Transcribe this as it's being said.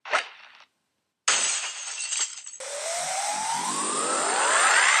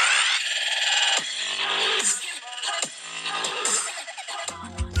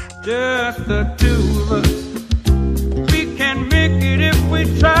Just the two of us. We can make it if we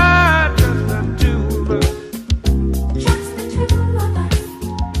try. Just the two of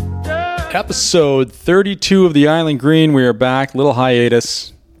us. Episode 32 of the Island Green. We are back. Little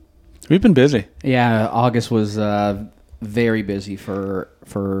hiatus. We've been busy. Yeah, August was very busy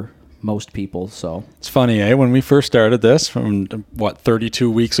for most people. So it's funny, eh? When we first started this, from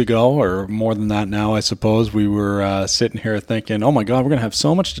 32 weeks ago, or more than that now, I suppose, we were sitting here thinking, "Oh my God, we're going to have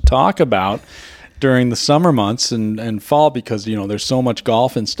so much to talk about during the summer months and fall because there's so much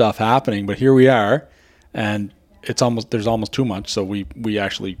golf and stuff happening." But here we are, and there's almost too much, so we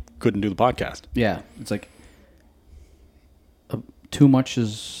actually couldn't do the podcast. Yeah, it's like too much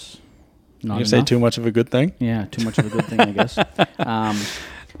is not enough. You say too much of a good thing? Yeah, too much of a good thing, I guess.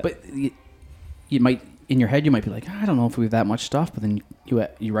 But you might, in your head, you might be like, I don't know if we have that much stuff. But then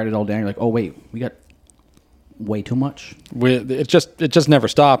you write it all down. You're like, oh wait, we got way too much. It just never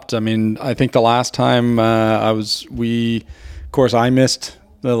stopped. I mean, I think the last time I missed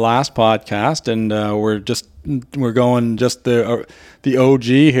the last podcast, and we're going just the OG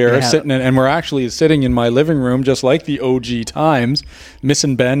here, sitting and we're actually sitting in my living room, just like the OG times.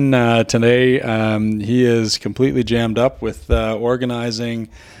 Missing Ben today. He is completely jammed up with organizing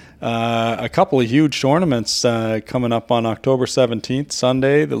a couple of huge tournaments coming up on October 17th,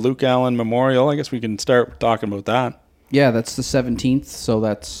 Sunday, the Luke Allen Memorial. I guess we can start talking about that. Yeah, that's the 17th, so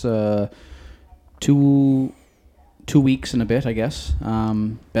that's 2 weeks and a bit, I guess.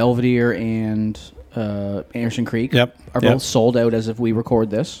 Belvedere and Anderson Creek are both sold out as if we record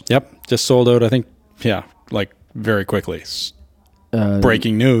this. Yep, just sold out, I think, very quickly.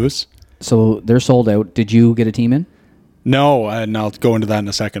 Breaking news. So they're sold out. Did you get a team in? No, and I'll go into that in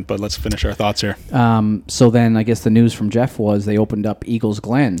a second, but let's finish our thoughts here. So then I guess the news from Jeff was they opened up Eagles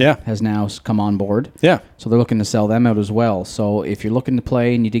Glen. Has now come on board. Yeah. So they're looking to sell them out as well. So if you're looking to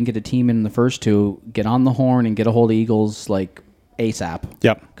play and you didn't get a team in the first two, get on the horn and get a hold of Eagles like ASAP.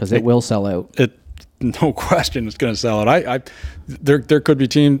 Yep. Because it will sell out. No question, it's going to sell it. There could be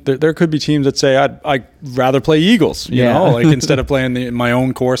teams that say I'd rather play Eagles, you know, like instead of playing my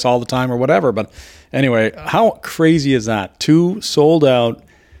own course all the time or whatever. But anyway, how crazy is that? Two sold out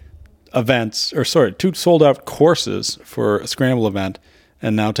courses for a scramble event,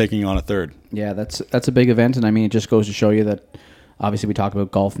 and now taking on a third. Yeah, that's a big event, and I mean it just goes to show you that obviously we talk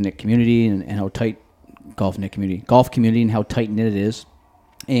about golf Nick community and how tight golf community and how tight knit it is,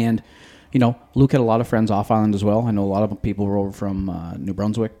 and. Luke had a lot of friends off island as well. I know a lot of people were over from New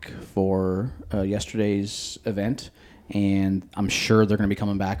Brunswick for yesterday's event, and I'm sure they're going to be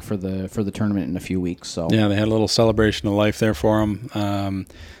coming back for the tournament in a few weeks. So yeah, they had a little celebration of life there for them.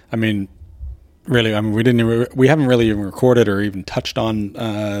 We haven't really even recorded or even touched on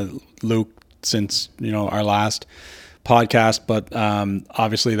Luke since our last podcast, but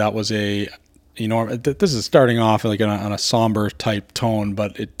obviously that was this is starting off like on a somber type tone,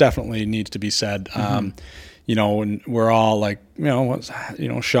 but it definitely needs to be said. And we're all like,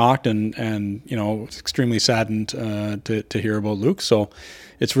 shocked and extremely saddened to hear about Luke. So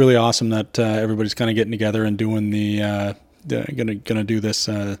it's really awesome that everybody's kind of getting together and doing gonna do this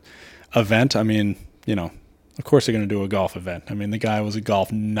event. I mean, of course they're gonna do a golf event. I mean, the guy was a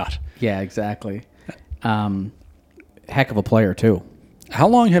golf nut. Yeah, exactly. Heck of a player too. How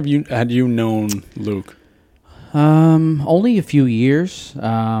long had you known Luke? Only a few years.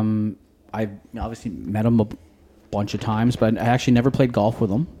 I've obviously met him a bunch of times, but I actually never played golf with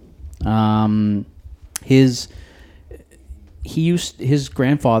him. His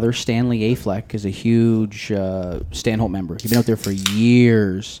grandfather, Stanley Affleck, is a huge Stanhope member. He'd been out there for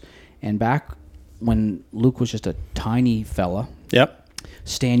years, and back when Luke was just a tiny fella. Yep.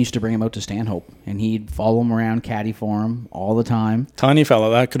 Stan used to bring him out to Stanhope, and he'd follow him around, caddy for him all the time. Tiny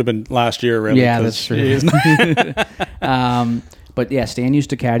fella, that could have been last year, really. Yeah, that's true. But yeah, Stan used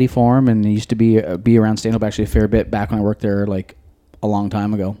to caddy for him, and he used to be around Stanhope actually a fair bit back when I worked there, like a long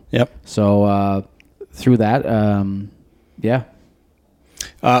time ago. Yep. So through that, yeah.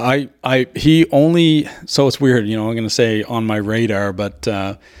 So it's weird, I'm going to say on my radar, but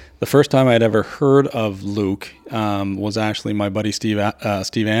the first time I'd ever heard of Luke was actually my buddy Steve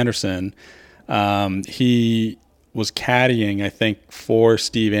Anderson. He was caddying, I think, for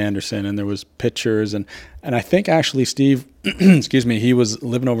Steve Anderson, and there was pictures, and I think actually Steve, excuse me, he was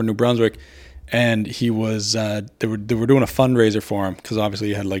living over in New Brunswick, and he was they were doing a fundraiser for him because obviously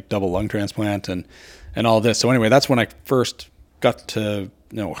he had like double lung transplant and all this. So anyway, that's when I first got to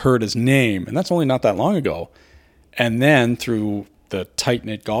heard his name, and that's only not that long ago. And then through the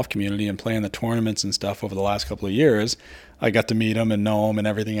tight-knit golf community and playing the tournaments and stuff over the last couple of years, I got to meet him and know him and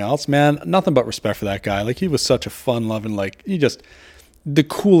everything else. Man, nothing but respect for that guy. Like, he was such a fun-loving, like, the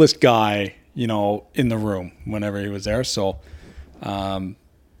coolest guy, you know, in the room whenever he was there. So, and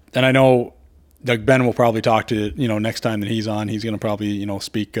I know Doug Ben will probably talk to, you know, next time that he's on, he's going to probably, you know,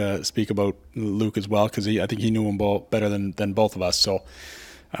 speak about Luke as well, because I think he knew him better than both of us. So,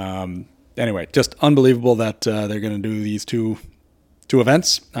 anyway, just unbelievable that they're going to do these two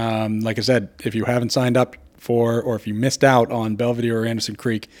events. Like I said, if you haven't signed up for, or if you missed out on Belvedere or Anderson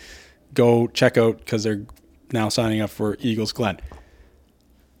Creek, go check out, because they're now signing up for Eagles Glen.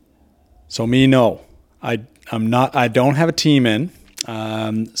 So I don't have a team in.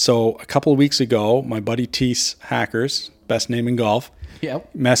 So a couple of weeks ago, my buddy Teese Hackers, best name in golf,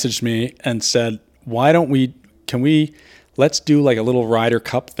 messaged me and said, let's do like a little Ryder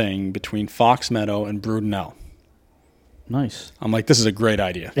Cup thing between Fox Meadow and Brudenell. Nice. I'm like, this is a great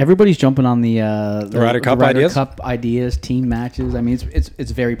idea. Everybody's jumping on the Ryder Cup ideas, team matches. I mean,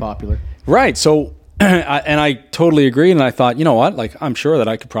 it's very popular. Right. So, and I totally agree. And I thought, you know what? Like, I'm sure that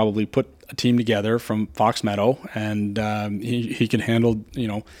I could probably put a team together from Fox Meadow, and he can handle, you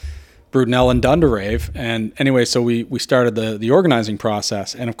know, Brudenell and Dunderave. And anyway, so we started the organizing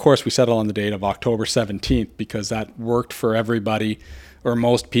process, and of course we settled on the date of October 17th because that worked for everybody, or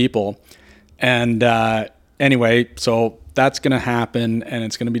most people. And anyway, so that's going to happen, and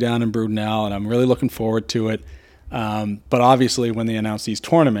it's going to be down in Brudenell, and I'm really looking forward to it. But obviously, when they announced these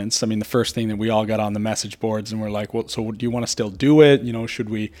tournaments, I mean, the first thing that we all got on the message boards, and we're like, well, so do you want to still do it? You know, should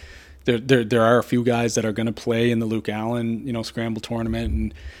we? There are a few guys that are going to play in the Luke Allen, you know, scramble tournament,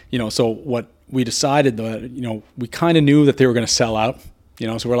 and you know, so what we decided that, you know, we kind of knew that they were going to sell out, you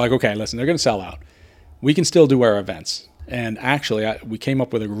know, so we're like, okay, listen, they're going to sell out. We can still do our events, and actually, we came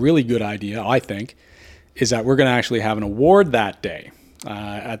up with a really good idea, I think, is that we're going to actually have an award that day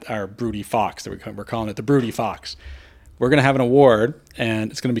at our BrudyFox. We're calling it the BrudyFox. We're going to have an award,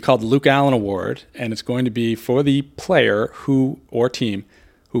 and it's going to be called the Luke Allen Award, and it's going to be for the player or team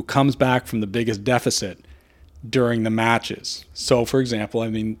who comes back from the biggest deficit during the matches. So, for example, I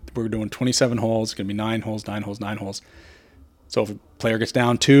mean, we're doing 27 holes. It's going to be 9 holes, 9 holes, 9 holes. So if a player gets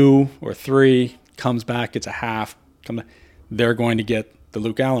down 2 or 3, comes back, gets a half, they're going to get the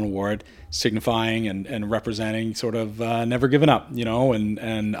Luke Allen Award, signifying and representing sort of never giving up, you know,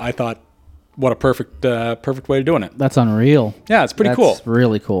 and I thought, what a perfect way of doing it. That's unreal. Yeah, it's pretty cool. That's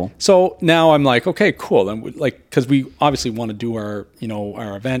really cool. So now I'm like, okay, cool. Then because we obviously want to do our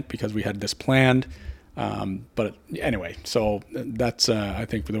event because we had this planned. But anyway, so that's I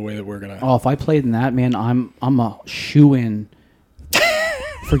think for the way that we're gonna. Oh, if I played in that, man, I'm a shoe-in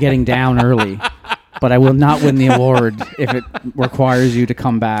for getting down early. But I will not win the award if it requires you to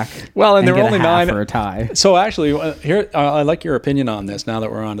come back. Well, and there were only 9 for a tie. So actually, here I like your opinion on this. Now that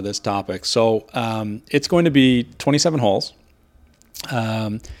we're onto this topic, so it's going to be 27 holes,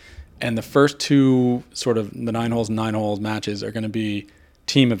 and the first 2 sort of the 9 holes and 9 holes matches are going to be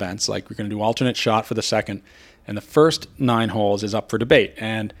team events. Like we're going to do alternate shot for the second, and the first 9 holes is up for debate,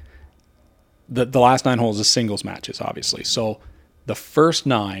 and the last 9 holes is singles matches, obviously. So the first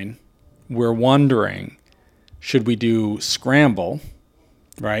 9. We're wondering, should we do scramble,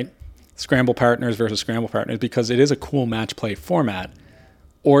 right? Scramble partners versus scramble partners, because it is a cool match play format.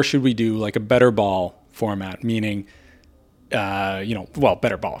 Or should we do like a better ball format, meaning,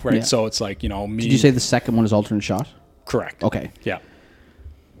 better ball, right? Yeah. So it's like, Did you say the second one is alternate shot? Correct. Okay. Yeah.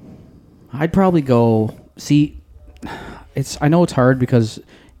 I'd probably go, I know it's hard because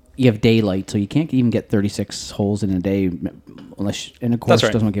you have daylight, so you can't even get 36 holes in a day unless, and of course,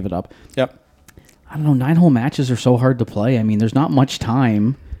 it doesn't give it up. Yep. I don't know. 9-hole matches are so hard to play. I mean, there's not much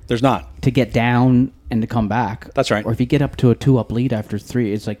time. There's not. To get down and to come back. That's right. Or if you get up to a 2-up lead after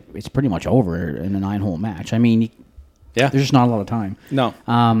 3, it's pretty much over in a 9-hole match. I mean, there's just not a lot of time. No.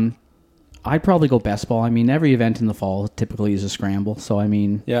 I'd probably go best ball. I mean, every event in the fall typically is a scramble. So, I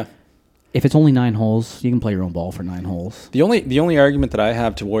mean, yeah. If it's only 9 holes, you can play your own ball for 9 holes. The only argument that I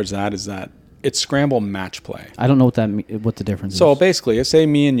have towards that is that it's scramble match play. I don't know what the difference is. So basically, say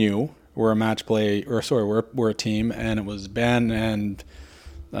me and you were a match play, we're a team, and it was Ben and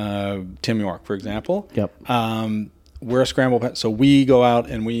Tim York, for example. Yep. We're a scramble, so we go out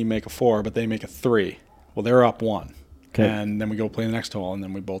and we make a 4, but they make a 3. Well, they're up 1. Okay. And then we go play the next hole, and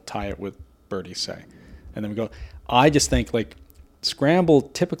then we both tie it with birdies, say. And then we go. I just think, like,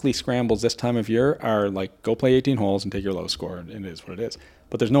 typically scrambles this time of year are like, go play 18 holes and take your low score, and it is what it is.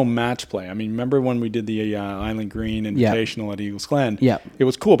 But there's no match play. I mean, remember when we did the Island Green Invitational at Eagles Glen? Yeah. It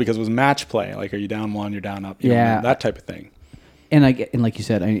was cool because it was match play. Like, are you down 1, you're down up, that type of thing. And like you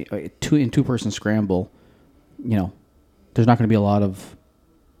said, in two-person scramble, there's not going to be a lot of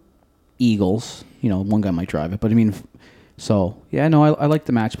eagles. One guy might drive it, but I mean, so yeah, no, I like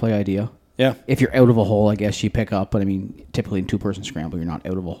the match play idea. Yeah. If you're out of a hole, I guess you pick up. But I mean, typically in 2-person scramble, you're not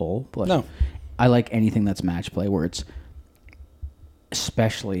out of a hole. But No. I like anything that's match play, where it's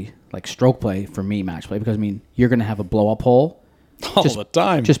especially like stroke play for me, match play, because I mean, you're going to have a blow up hole All the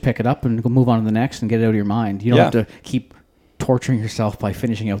time. Just pick it up and go move on to the next and get it out of your mind. You don't have to keep torturing yourself by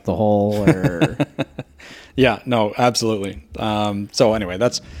finishing out the hole. Or Yeah, no, absolutely. So anyway,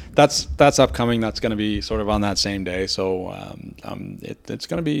 that's upcoming. That's going to be sort of on that same day. So it's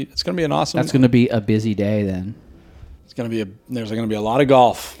going to be an awesome. That's going to be a busy day then. It's going to be there's going to be a lot of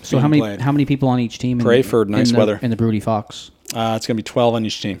golf. So how many people on each team? Pray for nice weather in the BrudyFox. It's going to be 12 on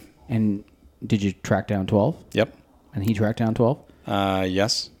each team. And did you track down 12? Yep. And he tracked down 12?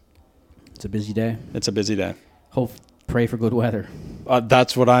 Yes. It's a busy day. It's a busy day. Pray for good weather.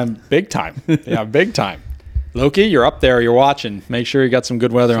 That's what I'm big time. Yeah, big time. Loki, you're up there. You're watching. Make sure you got some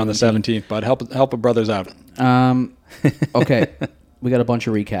good weather on the 17th, but help a brothers out. Okay, we got a bunch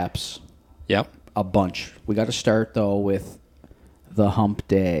of recaps. Yep. A bunch. We got to start though with the hump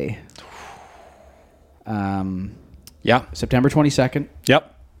day. Yeah. September 22nd.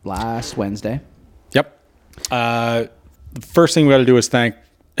 Yep. Last Wednesday. Yep. The first thing we got to do is thank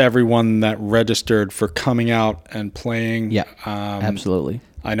everyone that registered for coming out and playing. Yeah. Absolutely.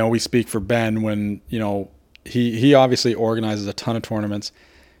 I know we speak for Ben when, he obviously organizes a ton of tournaments,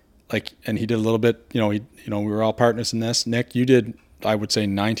 and he did a little bit, we were all partners in this. Nick, you did, I would say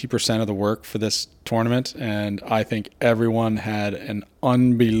 90% of the work for this tournament. And I think everyone had an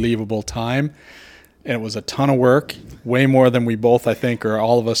unbelievable time. And it was a ton of work, way more than we both, I think, or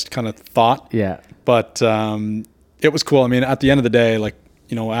all of us kind of thought. Yeah. But it was cool. I mean, at the end of the day,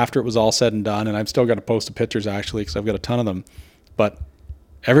 after it was all said and done, and I've still got to post the pictures actually because I've got a ton of them, but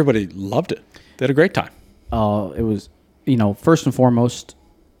everybody loved it. They had a great time. It was, first and foremost,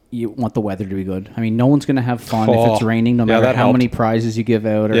 you want the weather to be good. I mean, no one's going to have fun if it's raining, no matter how many prizes you give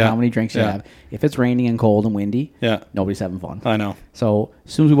out or how many drinks you have. If it's raining and cold and windy, nobody's having fun. I know. So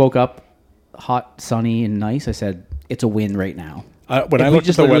as soon as we woke up, hot, sunny, and nice, I said, it's a win right now. When I looked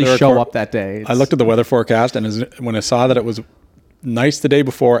at the weather, show up that day. I looked at the weather forecast, and when I saw that it was nice the day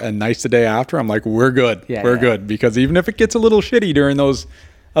before and nice the day after, I'm like, we're good. We're good, because even if it gets a little shitty during those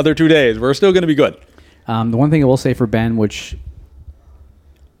other 2 days, we're still going to be good. The one thing I will say for Ben, which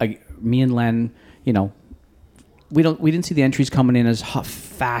me and Len, we didn't see the entries coming in as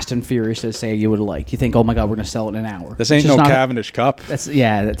fast and furious as say you would like. You think, oh my God, we're going to sell it in an hour. This ain't no Cavendish Cup. That's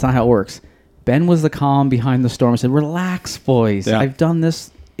not how it works. Ben was the calm behind the storm. Said, "Relax, boys. Yeah. I've done this.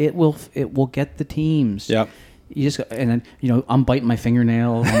 It will get the teams." Yeah. You just and then I'm biting my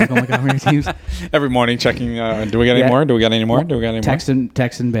fingernail. I'm like, oh my God, how many teams? Every morning checking. Do we get any more? Do we got any more? Do we got any more?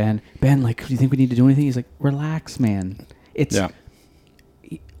 Texting Ben. Ben, do you think we need to do anything? He's like, "Relax, man. It's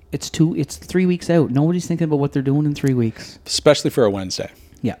 3 weeks out. Nobody's thinking about what they're doing in 3 weeks, especially for a Wednesday."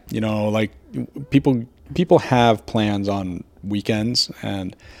 Yeah. People have plans on weekends,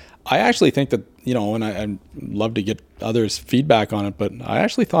 and I actually think that, and I'd love to get others' feedback on it, but I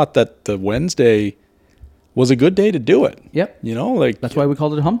actually thought that the Wednesday was a good day to do it. Yep. That's why we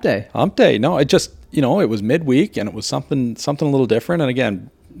called it a hump day. Hump day. No, it just, it was midweek, and it was something a little different. And again,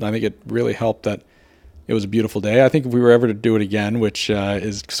 I think it really helped that it was a beautiful day. I think if we were ever to do it again, which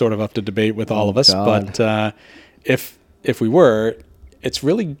is sort of up to debate with all of us, God. but if we were, it's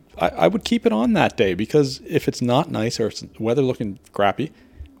really, I would keep it on that day, because if it's not nice or it's weather looking crappy,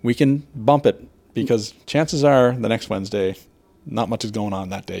 we can bump it, because chances are the next Wednesday, not much is going on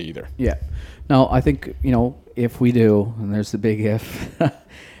that day either. Yeah. No, I think, if we do, and there's the big if,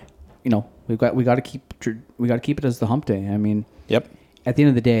 we got to keep it as the hump day. I mean, yep. At the end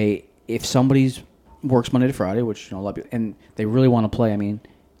of the day, if somebody's works Monday to Friday, which a lot of people, and they really want to play, I mean,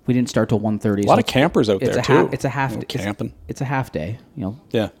 we didn't start till 1:30. A lot of campers out there too. It's a half camping. It's a half day.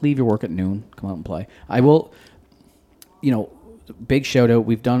 Yeah. Leave your work at noon, come out and play. I will. Big shout out.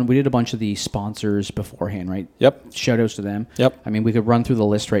 We did a bunch of the sponsors beforehand, right? Yep. Shout outs to them. Yep. I mean, we could run through the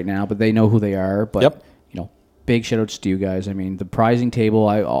list right now, but they know who they are. But yep. Big shout outs to you guys. I mean, the prizing table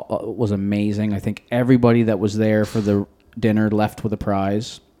was amazing. I think everybody that was there for the dinner left with a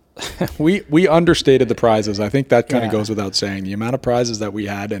prize. We understated the prizes. I think that kind of goes without saying. The amount of prizes that we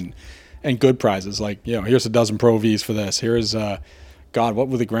had, and good prizes, here's a dozen Pro Vs for this. Here's what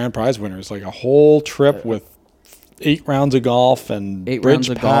were the grand prize winners? Like a whole trip with 8 rounds of golf and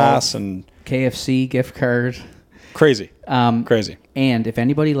bridge pass and KFC gift card. Crazy. Crazy. And if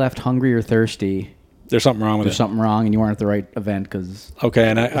anybody left hungry or thirsty, there's something wrong with it. There's something wrong, and you weren't at the right event. Okay,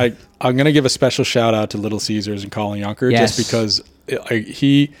 and I'm going to give a special shout out to Little Caesars and Colin Yunker, just because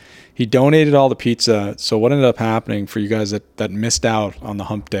He donated all the pizza. So what ended up happening for you guys that missed out on the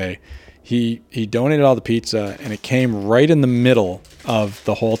hump day, he donated all the pizza, and it came right in the middle of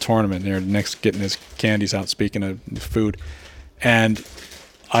the whole tournament. There, Nick's getting his candies out. Speaking of food, and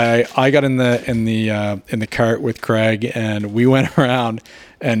I got in the cart with Craig, and we went around,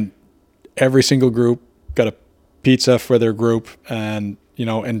 and every single group got a pizza for their group, and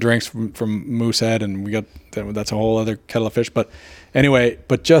and drinks from Moosehead, and we got that's a whole other kettle of fish. But anyway,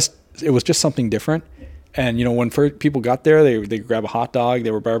 it was just something different. And when first people got there, they grab a hot dog,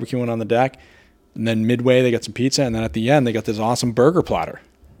 they were barbecuing on the deck, and then midway they got some pizza, and then at the end they got this awesome burger platter.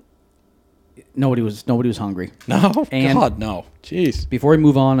 Nobody was hungry. No, and God, no. Jeez. Before we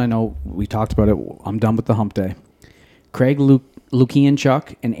move on, I know we talked about it. I'm done with the hump day. Craig Lukian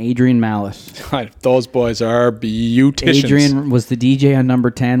Chuck and Adrian Mallet. Those boys are beauticians. Adrian was the DJ on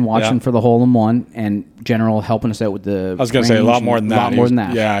number 10, watching for the hole in one, and General helping us out with the. I was going to say a lot more than that. A lot more than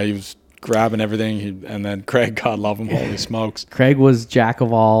that. Yeah, he was grabbing everything, and then Craig, God love him, holy smokes. Craig was jack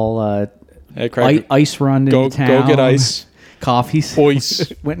of all. Hey, Craig, ice run into town. Go get ice. Coffees.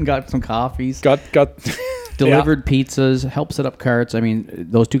 Ice. Went and got some coffees. Got Delivered pizzas, helped set up carts. I mean,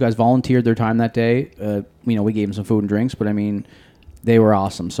 those two guys volunteered their time that day. We gave them some food and drinks, but I mean, they were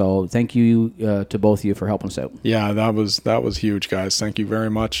awesome. So thank you to both of you for helping us out. Yeah, that was huge, guys. Thank you very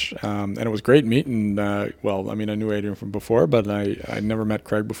much. And it was great meeting. I knew Adrian from before, but I never met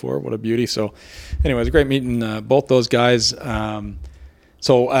Craig before. What a beauty. So anyway, it was a great meeting both those guys.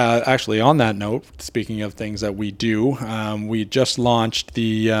 So actually, on that note, speaking of things that we do, we just launched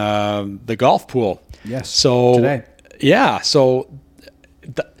the golf pool. Yes. So today. Yeah. So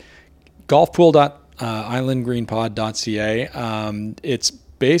golfpool.islandgreenpod.ca. It's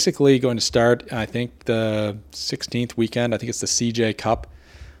basically going to start, I think, the 16th weekend. I think it's the CJ Cup.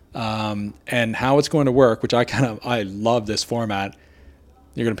 And how it's going to work, which I love this format.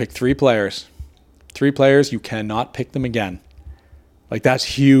 You're going to pick 3 players. 3 players. You cannot pick them again. Like, that's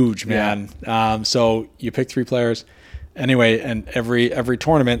huge, man. Yeah. So you pick 3 players. Anyway, and every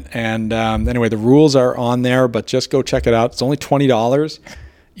tournament. And anyway, the rules are on there, but just go check it out. It's only $20.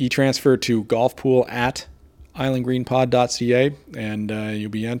 E-transfer to golfpool@islandgreenpod.ca, and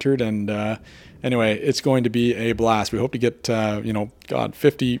you'll be entered. And anyway, it's going to be a blast. We hope to get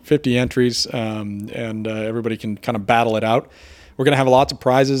 50 entries, and everybody can kind of battle it out. We're going to have lots of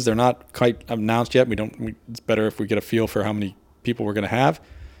prizes. They're not quite announced yet. It's better if we get a feel for how many people we're going to have.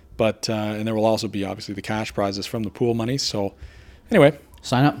 But and there will also be obviously the cash prizes from the pool money. So anyway,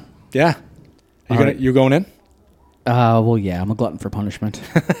 sign up. Yeah, you going in? Well, yeah, I'm a glutton for punishment.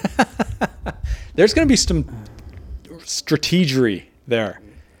 There's going to be some strategery there.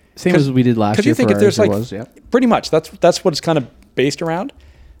 Same as we did last year. Because you think if there's pretty much that's what it's kind of based around.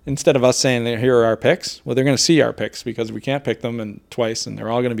 Instead of us saying here are our picks, well, they're going to see our picks because we can't pick them twice, and they're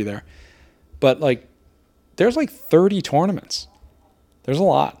all going to be there. But there's 30 tournaments. There's a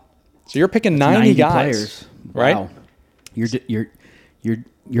lot. So you're picking 90 guys, players. Right? Wow.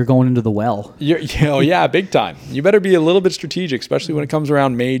 You're going into the well. Yeah, big time. You better be a little bit strategic, especially when it comes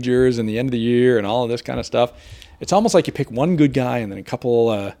around majors and the end of the year and all of this kind of stuff. It's almost like you pick one good guy and then a couple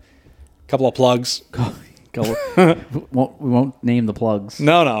of plugs. We won't name the plugs.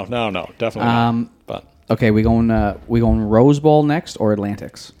 No, definitely not. But okay, we going Rose Bowl next or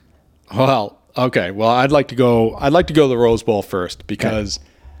Atlantics? Well, okay. Well, I'd like to go the Rose Bowl first because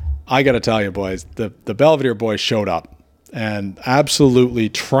I got to tell you, boys, the Belvedere boys showed up and absolutely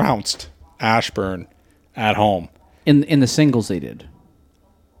trounced Ashburn at home. In the singles they did.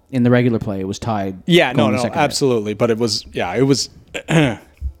 In the regular play, it was tied. Yeah, no, absolutely. But it was it was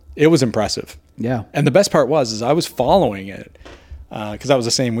impressive. Yeah. And the best part was I was following it because that was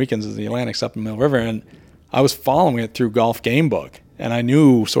the same weekends as the Atlantics up in Mill River, and I was following it through Golf Gamebook, and I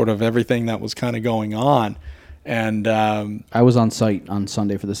knew sort of everything that was kind of going on. And I was on site on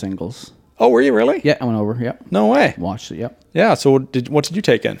Sunday for the singles. Oh, were you really? Yeah, I went over. Yep. No way. Watched it. Yep. Yeah. So what did you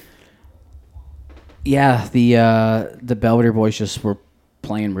take in? Yeah, the Belvedere boys just were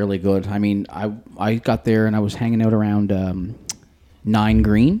playing really good. I mean, I got there and I was hanging out around 9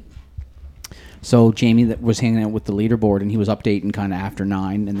 green. So Jamie that was hanging out with the leaderboard, and he was updating kind of after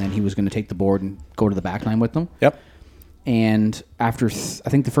 9, and then he was going to take the board and go to the back 9 with them. Yep. And after, I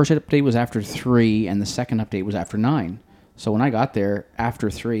think the first update was after 3, and the second update was after 9. So when I got there, after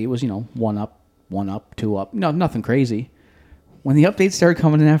 3, it was, 1 up, 2 up. No, nothing crazy. When the updates started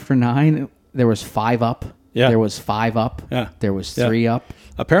coming in after 9, there was 5 up. Yeah. There was 5 up. Yeah. There was 3 up.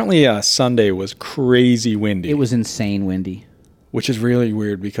 Apparently Sunday was crazy windy. It was insane windy. Which is really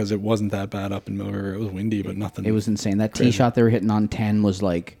weird because it wasn't that bad up in Mill River. It was windy, but nothing. It was insane. That tee shot they were hitting on 10 was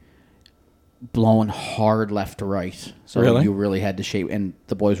like blowing hard left to right. So Really? you really had to shape. And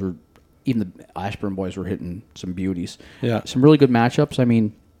the boys were, even the Ashburn boys were hitting some beauties. Yeah. Some really good matchups. I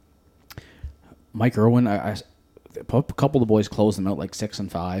mean, Mike Irwin, a couple of the boys closed them out like 6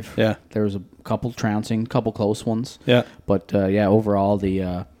 and 5. Yeah. There was a couple trouncing, couple close ones. Yeah. But overall,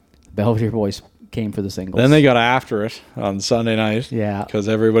 the Belvedere boys came for the singles. Then they got after it on Sunday night. Yeah. Because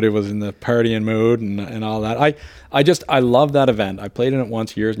everybody was in the partying mood and all that. I love that event. I played in it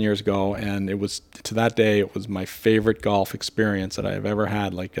once years and years ago, and it was, to that day, it was my favorite golf experience that I've ever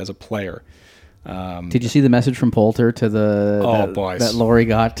had, like, as a player. Did you see the message from Poulter to boys. that Laurie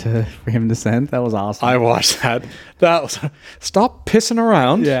got for him to send? That was awesome. I watched that. That was, stop pissing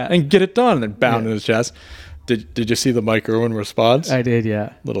around and get it done, and bound in his chest. Did you see the Mike Irwin response? I did,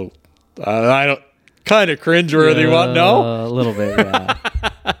 yeah. Little, I don't, kind of cringeworthy one, no? A little bit, yeah.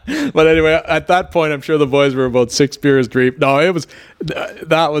 But anyway, at that point, I'm sure the boys were about 6 beers deep. No, it was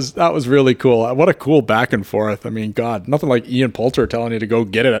that was really cool. What a cool back and forth. I mean, God, nothing like Ian Poulter telling you to go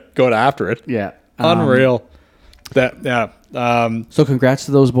get it, go after it. Yeah, unreal. So congrats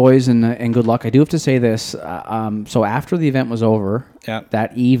to those boys and good luck. I do have to say this. So after the event was over,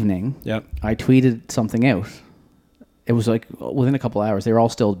 that evening, I tweeted something out. It was like within a couple hours. They were all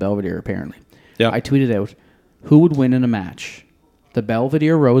still at Belvedere, apparently. Yeah, I tweeted out, who would win in a match? The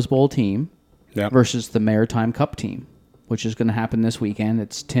Belvedere Rose Bowl team versus the Maritime Cup team, which is going to happen this weekend.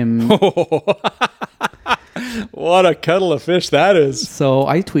 It's Tim. What a kettle of fish that is. So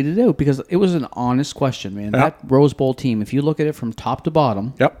I tweeted it out because it was an honest question, man. That Rose Bowl team, if you look at it from top to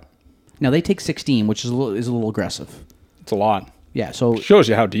bottom. Now they take 16, which is a little aggressive. It's a lot. Yeah, so it shows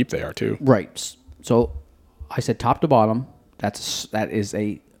you how deep they are too. Right. So I said top to bottom. That is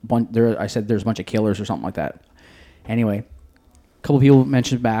a bunch. I said there's a bunch of killers or something like that. Anyway, a couple of people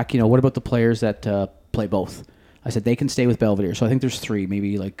mentioned back. What about the players that play both? I said they can stay with Belvedere. So I think there's 3,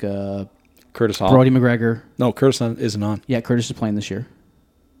 maybe like Curtis Hall, Brody McGregor. No, Curtis isn't on. Yeah, Curtis is playing this year.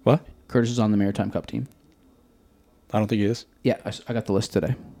 What? Curtis is on the Maritime Cup team. I don't think he is. Yeah, I got the list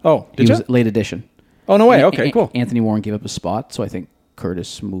today. Oh, he was late edition. Oh, no way. Okay, cool. Anthony Warren gave up a spot, so I think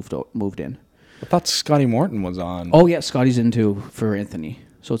Curtis moved in. I thought Scotty Morton was on. Oh yeah, Scotty's in too for Anthony.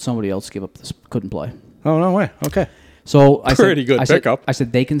 So it's somebody else gave up this, couldn't play. Oh, no way. Okay. So I Pretty good pickup. I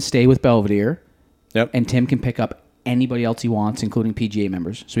said they can stay with Belvedere. Yep. And Tim can pick up anybody else he wants, including PGA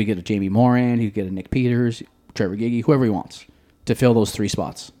members. So he get a Jamie Moran, he could get a Nick Peters, Trevor Giggy, whoever he wants to fill those 3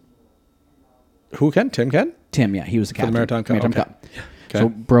 spots. Who can? Tim can? Tim, yeah, he was the captain. For the Maritime Cup. Maritime Cup. Okay. So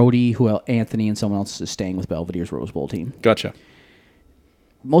Brody, Anthony, and someone else is staying with Belvedere's Rose Bowl team. Gotcha.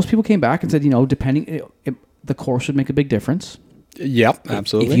 Most people came back and said, depending, the course would make a big difference. Yep,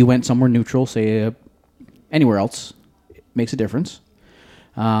 absolutely. If you went somewhere neutral, say anywhere else, it makes a difference.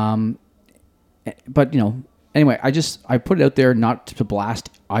 But anyway, I put it out there not to blast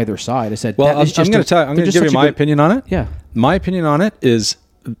either side. I said, well, I'm going to give you my opinion on it. Yeah, my opinion on it is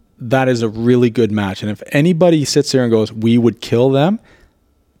that is a really good match, and if anybody sits there and goes, "We would kill them,"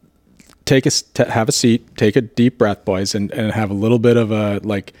 have a seat, take a deep breath, boys, and have a little bit of a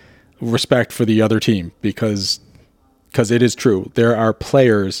respect for the other team because it is true. There are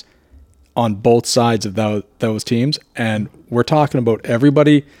players on both sides of those teams, and we're talking about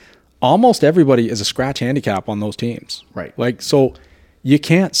everybody. Almost everybody is a scratch handicap on those teams, right? So you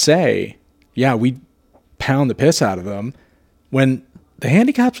can't say, "Yeah, we pound the piss out of them," when the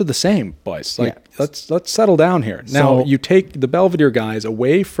handicaps are the same, boys. Let's settle down here. Now you take the Belvedere guys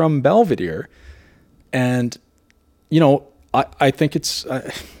away from Belvedere, and I think it's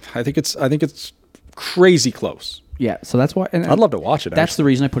crazy close. Yeah, so that's why. And I'd love to watch it. That's the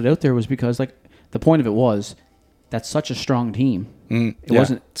reason I put it out there was because the point of it was that's such a strong team. It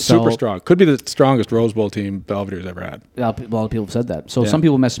wasn't super strong. Could be the strongest Rose Bowl team Belvedere's ever had. A lot of people have said that. So some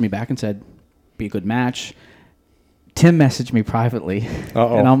people messaged me back and said, "Be a good match." Tim messaged me privately,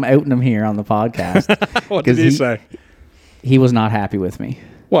 and I'm outing him here on the podcast. What did he say? He was not happy with me.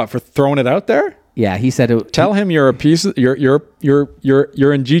 What, for throwing it out there? Yeah, he said. Tell him you're a piece. You're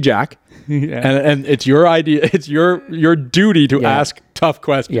in G-Jack, and it's your idea. It's your duty to ask tough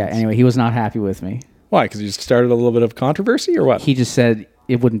questions. Yeah. Anyway, he was not happy with me. Why? Because you started a little bit of controversy, or what? He just said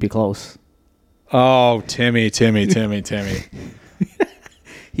it wouldn't be close. Oh, Timmy.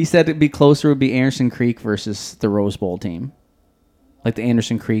 He said it'd be closer. It would be Anderson Creek versus the Rose Bowl team, like the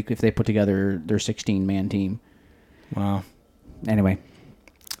Anderson Creek if they put together their 16-man team. Wow. Anyway,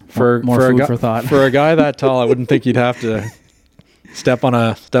 more food for thought. For a guy that tall, I wouldn't think you'd have to step on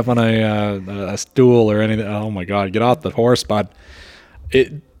a stool or anything. Oh my God, get off the horse, bud.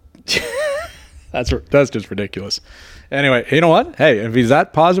 That's just ridiculous. Anyway, you know what? Hey, if he's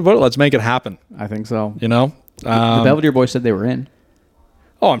that positive about it, let's make it happen. I think so. The Belvedere boys said they were in.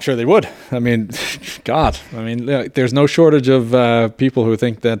 Oh, I'm sure they would. I mean, God, I mean, there's no shortage of people who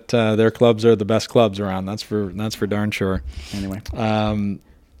think that their clubs are the best clubs around. That's for darn sure. Anyway,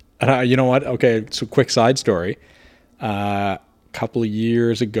 you know what? Okay, so quick side story. A couple of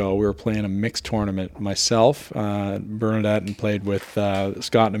years ago, we were playing a mixed tournament. Myself, Bernadette, and played with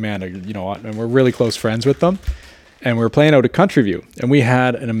Scott and Amanda. You know, and we're really close friends with them. And we were playing out at Country View, and we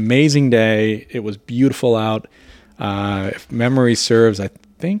had an amazing day. It was beautiful out. If memory serves, I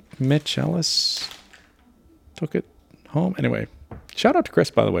think Mitch Ellis took it home. Anyway, shout out to Chris,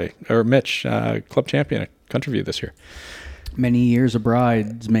 by the way, or Mitch, club champion at Country View this year. many years a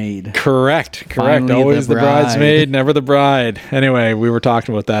bridesmaid. Correct. Finally Always the the bride. bridesmaid, never the bride. Anyway, we were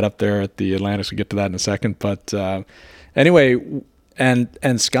talking about that up there at the Atlantis. We'll get to that in a second. But anyway,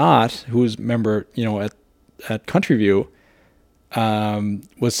 and Scott, who's a member, you know, at Country View,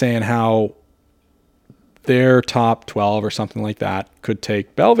 was saying how their top 12 or something like that could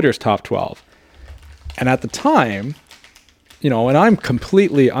take Belvedere's top 12. And at the time, you know, and I'm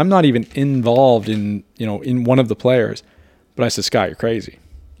not even involved in, you know, in one of the players, but I said, Scott, you're crazy.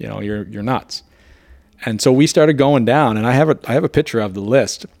 You know, you're nuts. And so we started going down, and I have a picture of the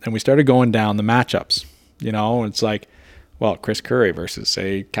list, and we started going down the matchups, you know, and it's like, well, Chris Curry versus,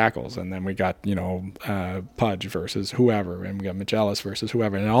 say, Cackles, and then we got, you know, Pudge versus whoever, and we got Mitch Ellis versus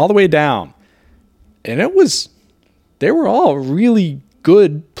whoever, and all the way down. And they were all really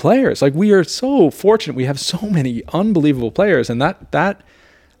good players. Like, we are so fortunate. We have so many unbelievable players, and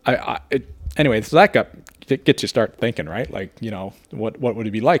anyway, so that gets you start thinking, right? Like, you know, what would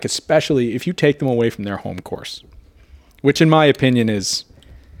it be like, especially if you take them away from their home course, which in my opinion is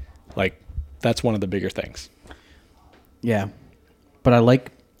like, that's one of the bigger things. Yeah. But I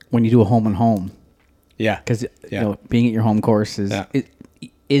like when you do a home and home. Yeah. Because you know, being at your home course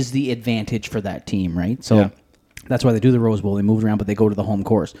is the advantage for that team, right? So that's why they do the Rose Bowl. They moved around, but they go to the home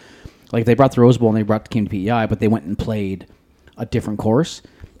course. Like, they brought the Rose Bowl and they came to PEI, but they went and played a different course.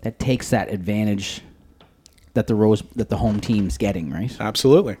 That takes that advantage that the home team's getting, right?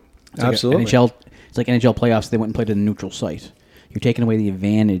 Absolutely. It's like it's like NHL playoffs. They went and played at a neutral site. You're taking away the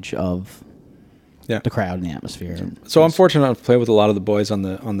advantage of the crowd and the atmosphere. So I'm fortunate enough to play with a lot of the boys on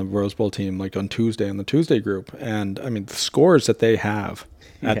the Rose Bowl team, like on the Tuesday group. And I mean, the scores that they have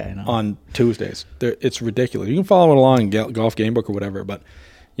on Tuesdays, it's ridiculous. You can follow it along in Golf Gamebook or whatever, but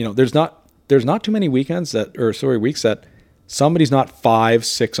you know, there's not too many weeks that somebody's not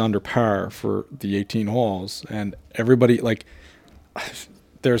 5-6 under par for the 18 holes, and everybody, like,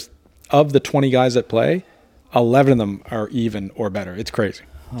 there's, of the 20 guys that play, 11 of them are even or better. It's crazy.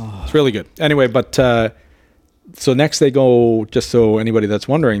 It's really good. Anyway, but so next they go, just so anybody that's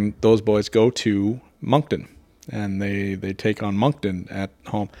wondering, those boys go to Moncton, and they take on Moncton at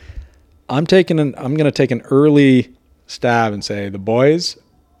home. I'm going to take an early stab and say the boys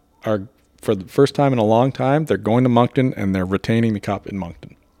are, for the first time in a long time, they're going to Moncton, and they're retaining the cup in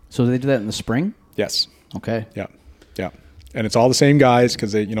Moncton. So they do that in the spring? Yes. Okay. Yeah. And it's all the same guys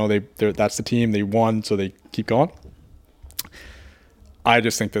because that's the team. They won, so they keep going. I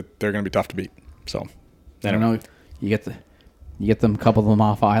just think that they're going to be tough to beat. So I don't know. You get them, a couple of them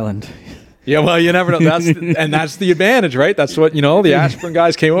off island. Yeah, well, you never know. That's the advantage, right? That's what, you know, the Ashburn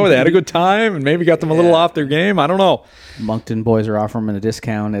guys came over. They had a good time and maybe got them a little off their game. I don't know. Moncton boys are offering them a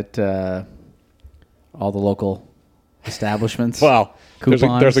discount at all the local establishments. Wow.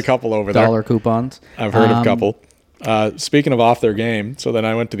 Coupons, There's a couple over there. dollar coupons. I've heard of a couple. Speaking of off their game, so then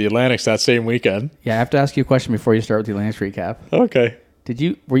I went to the Atlantics that same weekend. Yeah, I have to ask you a question before you start with the Atlantics recap. Okay. Did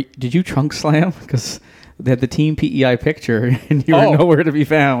you trunk slam? Because they had the team PEI picture and you were nowhere to be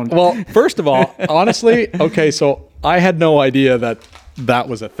found. Well, first of all, honestly, okay, so I had no idea that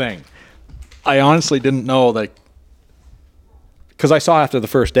was a thing. I honestly didn't know, like, because I saw after the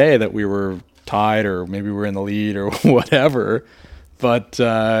first day that we were tied or maybe we were in the lead or whatever. But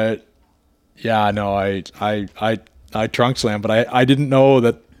I trunk slammed, but I didn't know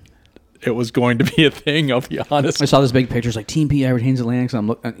that it was going to be a thing, I'll be honest. I saw this big picture. It's like Team PEI retains Atlantics.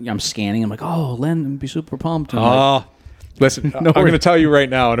 I'm scanning. I'm like, oh, Len would be super pumped. Listen, I'm going to tell you right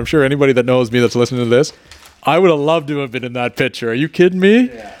now, and I'm sure anybody that knows me that's listening to this, I would have loved to have been in that picture. Are you kidding me?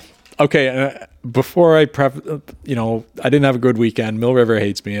 Yeah. Okay, before I you know, I didn't have a good weekend. Mill River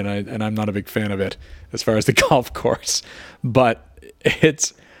hates me, and I'm not a big fan of it as far as the golf course. But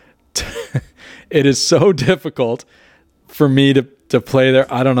it is so difficult for me to play there.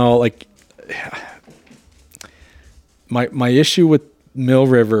 I don't know, like, my issue with Mill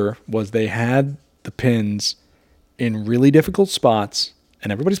River was they had the pins in really difficult spots,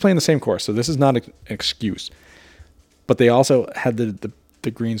 and everybody's playing the same course, so this is not an excuse. But they also had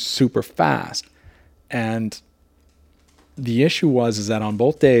the greens super fast, and the issue is that on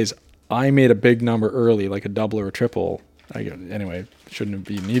both days, I made a big number early, like a double or a triple. Anyway, shouldn't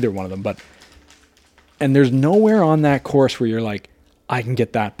be neither one of them. And there's nowhere on that course where you're like, I can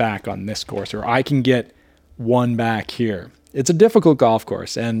get that back on this course, or I can get one back here. It's a difficult golf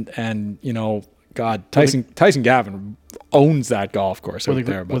course, and you know, God, Tyson Gavin owns that golf course out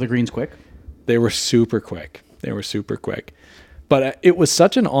there. Were the greens quick? They were super quick. But it was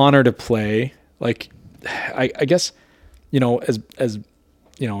such an honor to play. Like, I guess, you know, as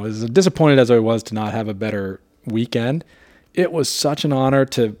you know, as disappointed as I was to not have a better weekend, it was such an honor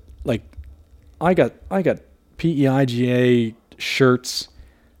to, like, I got PEIGA shirts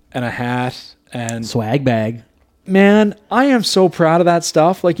and a hat and swag bag. Man, I am so proud of that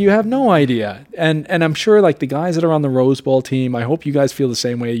stuff. Like, you have no idea. And I'm sure, like, the guys that are on the Rose Bowl team, I hope you guys feel the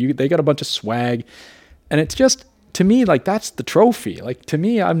same way. They got a bunch of swag. And it's just, to me, like, that's the trophy. Like, to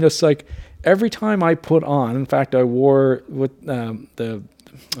me, I'm just like, every time I put on, in fact, I wore what what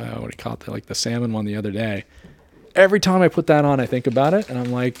do you call it? Like the salmon one the other day. Every time I put that on, I think about it, and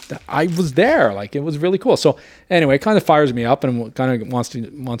I'm like, I was there. Like, it was really cool. So anyway, it kind of fires me up and kind of wants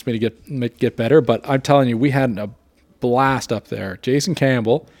me to get better. But I'm telling you, we had a blast up there. Jason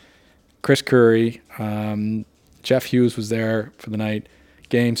Campbell, Chris Curry, Jeff Hughes was there for the night.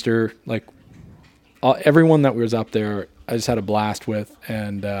 Gamester, like, everyone that was up there, I just had a blast with.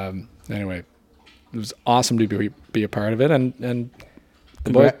 And anyway, it was awesome to be a part of it. And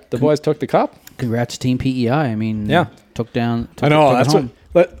the boys took the cup. Congrats, Team PEI. I mean, yeah, I know, that's what.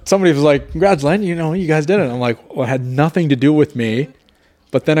 But somebody was like, "Congrats, Len! You know, you guys did it." And I'm like, "Well, it had nothing to do with me."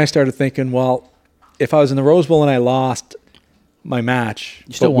 But then I started thinking, well, if I was in the Rose Bowl and I lost my match,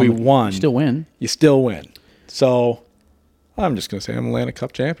 we won. You still win. You still win. So I'm just gonna say I'm Atlantic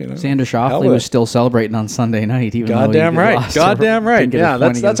Cup champion. Xander Schauffele was still celebrating on Sunday night, even Goddamn though right. Goddamn right. Yeah,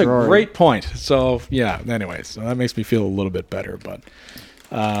 that's a Rory. great point. So yeah. Anyways, so that makes me feel a little bit better. But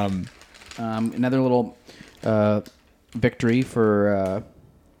another little victory for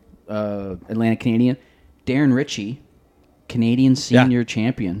Atlantic Canadian. Darren Ritchie, Canadian senior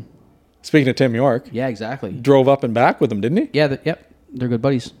champion. Speaking of Tim York. Yeah, exactly. Drove up and back with him, didn't he? Yeah, they're good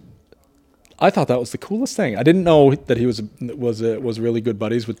buddies. I thought that was the coolest thing. I didn't know that he was really good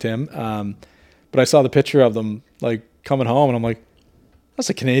buddies with Tim. But I saw the picture of them, like, coming home, and I'm like, that's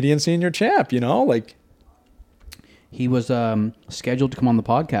a Canadian senior champ, you know? Like, he was scheduled to come on the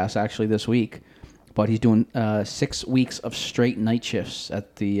podcast actually this week, but he's doing 6 weeks of straight night shifts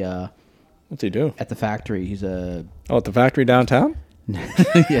at the. What's he do? At the factory. He's a. Oh, at the factory downtown?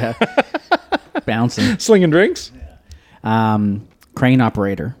 Yeah. Bouncing. Slinging drinks? Crane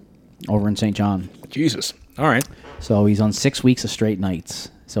operator over in St. John. Jesus. All right. So he's on 6 weeks of straight nights.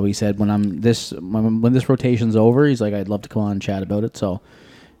 So he said, when this rotation's over, he's like, I'd love to come on and chat about it. So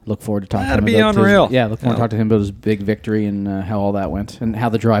look forward to talking to him. That'd be unreal. Look forward to talking to him about his big victory and how all that went and how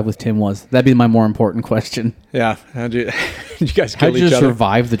the drive with Tim was. That'd be my more important question. Yeah. How'd you guys kill each other? How'd you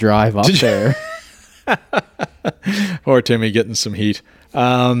survive the drive up there? Or Timmy getting some heat.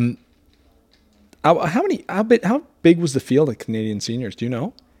 How big was the field at Canadian seniors? Do you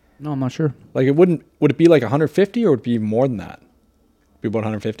know? No, I'm not sure. Like, would it be like 150 or would it be more than that? Be about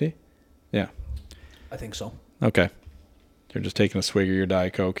 150? Yeah. I think so. Okay. You're just taking a swig of your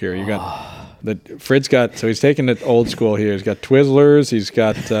Diet Coke here. You got Frid's got, so he's taking it old school here. He's got Twizzlers, he's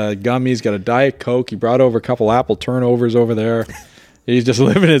got gummies, got a Diet Coke. He brought over a couple apple turnovers over there. He's just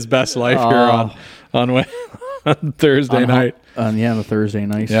living his best life here on Thursday night. On the Thursday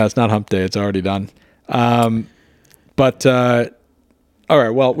night. Yeah, it's not hump day. It's already done. But all right,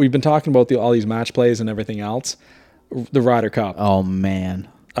 well, we've been talking about all these match plays and everything else. The Ryder Cup. Oh, man.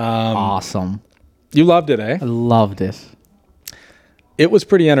 Awesome. You loved it, eh? I loved it. It was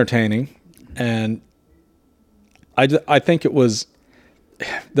pretty entertaining, and I think it was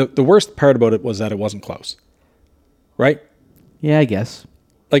the worst part about it was that it wasn't close, right? Yeah, I guess.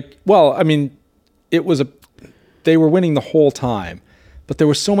 Like, well, I mean, they were winning the whole time, but there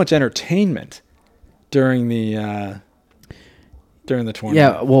was so much entertainment during the tournament.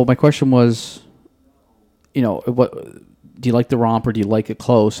 Yeah, well, my question was, what do you like the romp or do you like it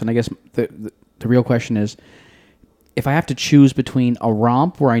close? And I guess the real question is, if I have to choose between a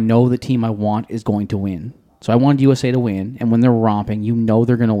romp where I know the team I want is going to win, so I wanted USA to win, and when they're romping,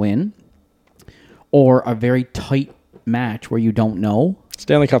 they're going to win, or a very tight match where you don't know.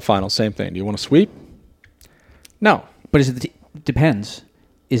 Stanley Cup final, same thing. Do you want to sweep? No. But depends.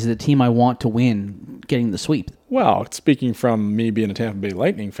 Is the team I want to win getting the sweep? Well, speaking from me being a Tampa Bay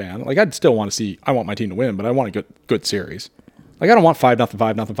Lightning fan, like, I'd still want to see, I want my team to win, but I want a good series. Like, I don't want 5-0,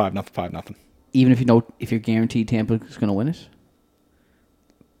 5-0, 5-0, 5-0. Even if if you're guaranteed Tampa is going to win it?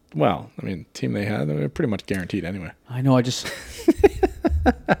 Well, I mean, team they had, they were pretty much guaranteed anyway. I know. I just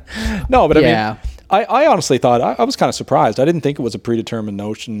No, but Yeah. I mean, I honestly thought I was kind of surprised. I didn't think it was a predetermined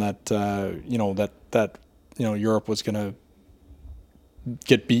notion that that Europe was going to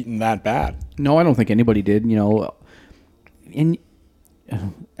get beaten that bad. no. I don't think anybody did.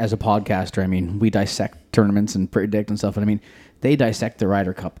 As a podcaster, I mean, we dissect tournaments and predict and stuff, and I mean, they dissect the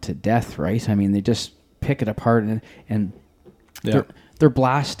Ryder Cup to death, right? I mean, they just pick it apart and they're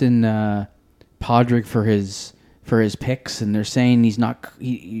blasting Podrick for his picks, and they're saying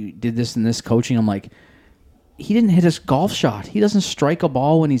he did this and this coaching. I'm like, he didn't hit his golf shot. He doesn't strike a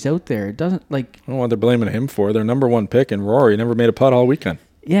ball when he's out there. It doesn't like. I don't know what they're blaming him for. Their number one pick and Rory never made a putt all weekend.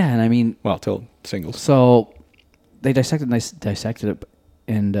 Yeah, and I mean, Well, till singles. so they dissected it,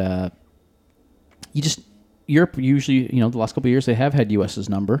 and Europe usually, the last couple of years they have had US's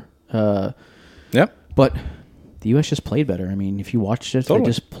number. Yep. But the U.S. just played better. I mean, if you watched it, Totally. They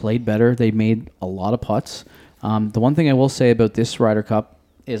just played better. They made a lot of putts. The one thing I will say about this Ryder Cup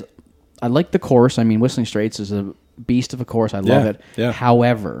is I like the course. I mean, Whistling Straits is a beast of a course. I love it. Yeah.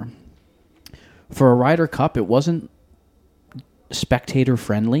 However, for a Ryder Cup, it wasn't spectator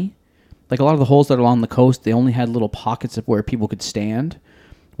friendly. Like a lot of the holes that are along the coast, they only had little pockets of where people could stand.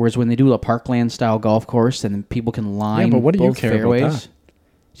 Whereas when they do a parkland style golf course, then people can line but what do you both care about fairways. that?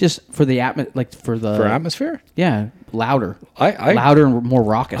 Just for the for atmosphere? Yeah, louder. I Louder and more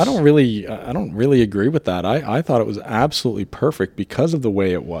raucous. I don't really agree with that. I thought it was absolutely perfect because of the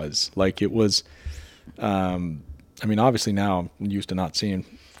way it was. Like it was, I mean, obviously now I'm used to not seeing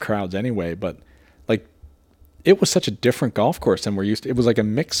crowds anyway, but like it was such a different golf course than we're used to. It was like a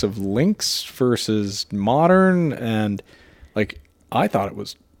mix of links versus modern, and like I thought it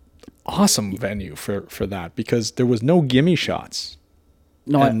was awesome venue for that because there was no gimme shots.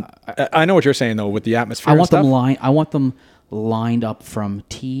 No, And I know what you're saying though with the atmosphere. I want and them stuff. I want them lined up from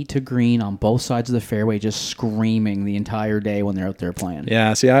tee to green on both sides of the fairway, just screaming the entire day when they're out there playing.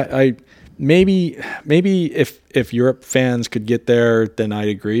 Yeah, see, I maybe if Europe fans could get there, then I'd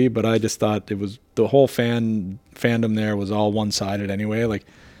agree. But I just thought it was the whole fandom there was all one sided anyway. Like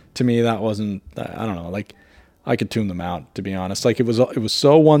to me, that wasn't. I don't know. Like I could tune them out, to be honest. Like it was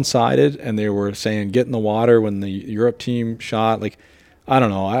so one sided, and they were saying get in the water when the Europe team shot. Like I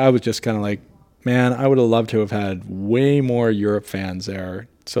don't know. I was just kind of like, man, I would have loved to have had way more Europe fans there,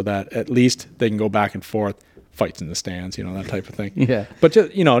 so that at least they can go back and forth, fights in the stands, that type of thing. Yeah. But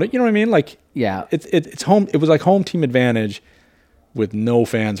just, you know what I mean? Like, Yeah. it's home. It was like home team advantage with no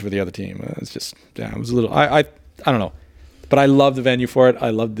fans for the other team. It's just, it was a little. I don't know, but I love the venue for it.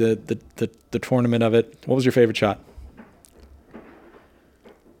 I love the tournament of it. What was your favorite shot?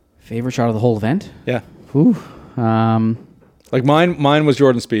 Favorite shot of the whole event? Yeah. Ooh. Like mine was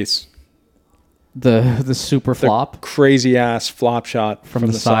Jordan Spieth. The super flop. Crazy ass flop shot From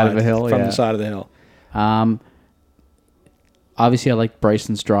the side of a hill, From yeah. the side of the hill. Obviously, I like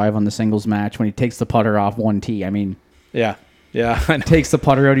Bryson's drive on the singles match when he takes the putter off one tee. I mean, Yeah. I know. takes the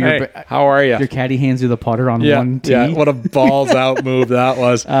putter out of your. Hey, how are you? Your caddy hands you the putter on one tee. Yeah, what a balls out move that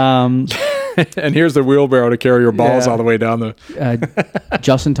was. And here's the wheelbarrow to carry your balls Yeah. all the way down the.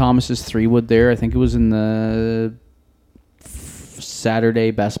 Justin Thomas's 3-wood there. I think it was in the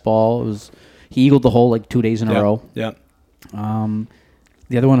Saturday best ball. He eagled the hole like 2 days in a row. Yeah.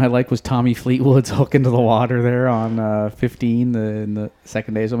 The other one I liked was Tommy Fleetwood's hook into the water there on 15 in the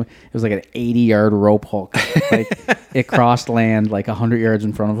second day. Or something. It was like an 80-yard rope hook. Like it crossed land like 100 yards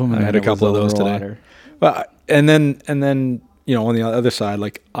in front of him. And I had then a couple it of was those over today. water. Well, and then on the other side,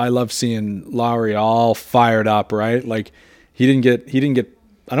 like I love seeing Lowry all fired up, right? Like he didn't get.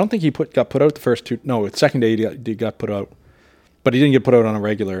 I don't think he got put out the first two. No, the second day he got put out, but he didn't get put out on a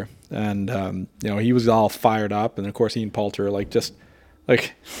regular. And he was all fired up, and of course Ian Poulter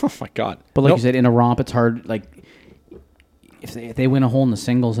oh my god. But like you said, in a romp, it's hard. Like if they win a hole in the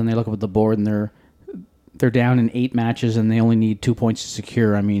singles and they look up at the board and they're down in 8 matches and they only need 2 points to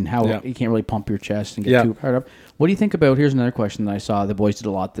secure. I mean, you can't really pump your chest and get too hard up. What do you think about? Here's another question that I saw. The boys did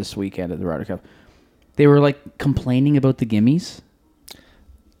a lot this weekend at the Ryder Cup. They were like complaining about the gimmies.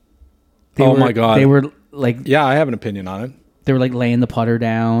 My god. They were like, yeah, I have an opinion on it. They were like laying the putter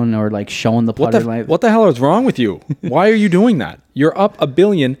down or like showing the putter. What the hell is wrong with you? Why are you doing that? You're up $1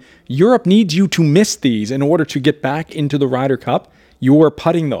 billion. Europe needs you to miss these in order to get back into the Ryder Cup. You are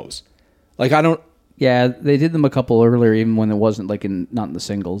putting those. Like I don't. Yeah, they did them a couple earlier, even when it wasn't like not in the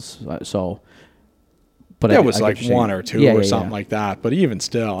singles. But it was like 1 or 2 or something like that. But even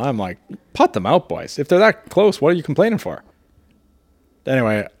still, I'm like, put them out, boys. If they're that close, what are you complaining for?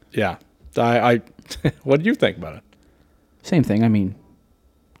 Anyway, yeah. I what do you think about it? Same thing. I mean,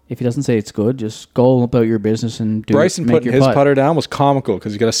 If he doesn't say it's good, just go about your business and do Bryson make putting your his putter down was comical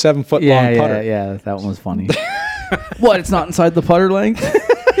because he got a 7-foot long putter. Yeah, that one was funny. What? It's not inside the putter length?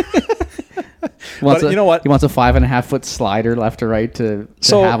 You know what? He wants a 5.5-foot slider left or right to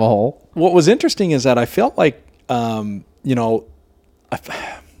have a hole. What was interesting is that I felt like, you know,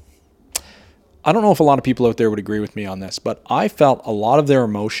 I don't know if a lot of people out there would agree with me on this, but I felt a lot of their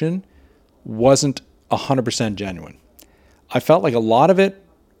emotion wasn't 100% genuine. I felt like a lot of it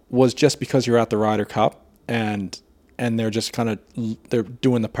was just because you're at the Ryder Cup and they're just kind of, they're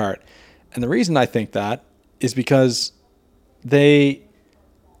doing the part. And the reason I think that is because they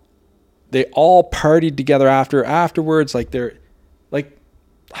all partied together afterwards. Like they're like,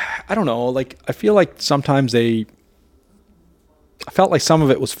 I don't know. Like, I feel like sometimes I felt like some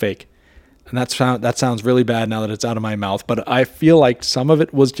of it was fake. And that sounds really bad now that it's out of my mouth, but I feel like some of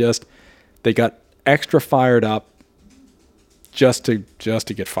it was just, they got extra fired up just to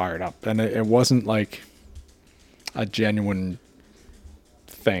get fired up. And it wasn't like a genuine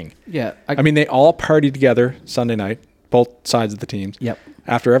thing. Yeah. I mean, they all partied together Sunday night, both sides of the teams. Yep.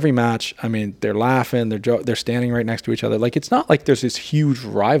 After every match, I mean, they're laughing, they're standing right next to each other. Like, it's not like there's this huge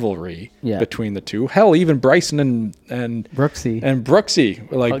rivalry between the two. Hell, even Bryson and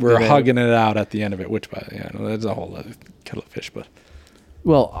Brooksy were hugging it out at the end of it, which, that's a whole other kettle of fish. But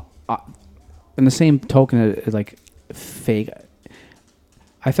well, in the same token, like fake,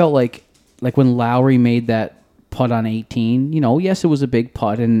 I felt like when Lowry made that putt on 18, you know, yes, it was a big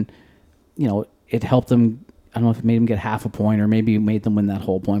putt, and you know, it helped them. I don't know if it made him get half a point or maybe it made them win that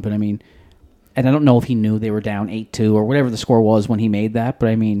whole point. But I mean, and I don't know if he knew they were down 8-2 or whatever the score was when he made that. But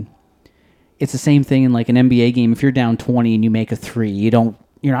I mean, it's the same thing in like an NBA game. If you're down 20 and you make a 3, you're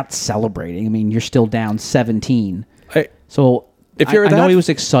not celebrating. I mean, you're still down 17. So I know he was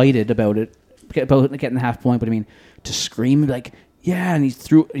excited about it, about getting the half point. But I mean, to scream like, yeah, and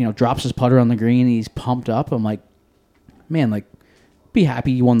he drops his putter on the green and he's pumped up. I'm like, man, like, be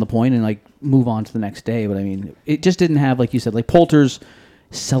happy you won the point and like move on to the next day. But I mean, it just didn't have, like you said, like Poulter's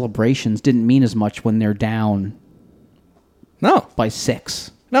celebrations didn't mean as much when they're down by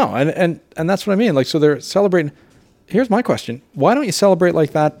 6. No, and that's what I mean. Like, so they're celebrating. Here's my question: why don't you celebrate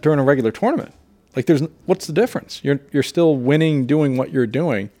like that during a regular tournament? Like, what's the difference? You're still winning, doing what you're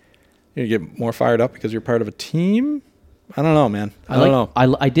doing. You get more fired up because you're part of a team. I don't know, man. I don't know.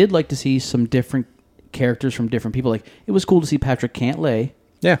 I did like to see some different characters from different people. Like, it was cool to see Patrick Cantlay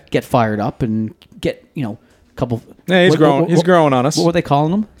get fired up and get, you know, a couple. Yeah, he's growing. He's growing on us. What were they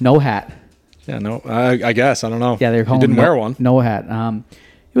calling him? No hat. Yeah, no. I guess I don't know. Yeah, they were calling. He didn't wear one. No hat.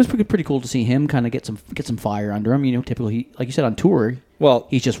 It was pretty cool to see him kind of get some fire under him. You know, typically, like you said, on tour,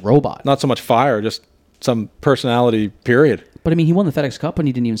 he's just robot. Not so much fire, just some personality. Period. But I mean, he won the FedEx Cup and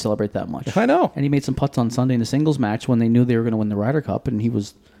he didn't even celebrate that much. I know. And he made some putts on Sunday in the singles match when they knew they were going to win the Ryder Cup, and he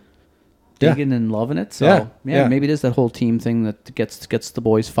was digging and loving it. So maybe it is that whole team thing that gets the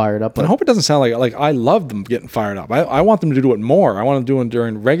boys fired up. But I hope it doesn't sound like I love them getting fired up. I want them to do it more. I want them to do it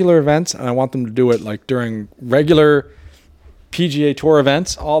during regular events, and I want them to do it like during regular PGA Tour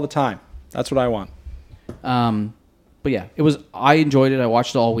events all the time. That's what I want. But yeah, I enjoyed it. I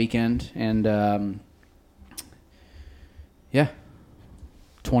watched it all weekend, and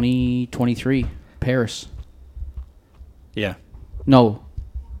 2023 Paris. Yeah. No.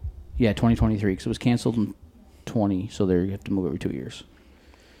 Yeah, 2023, because it was canceled in 20, so you have to move every 2 years.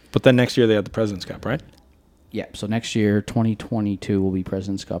 But then next year they had the President's Cup, right? Yeah, so next year, 2022 will be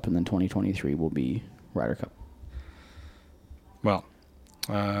President's Cup, and then 2023 will be Ryder Cup. Well,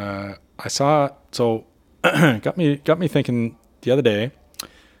 I saw, so got me thinking the other day,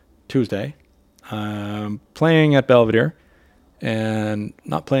 Tuesday, playing at Belvedere and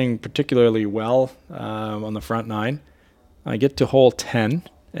not playing particularly well on the front 9. I get to hole 10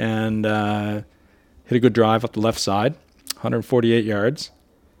 and hit a good drive up the left side, 148 yards,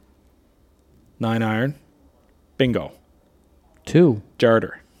 9 iron, bingo. 2.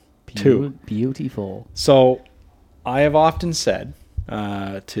 Jarder. 2. Beautiful. So I have often said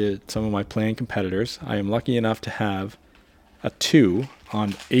to some of my playing competitors, I am lucky enough to have a 2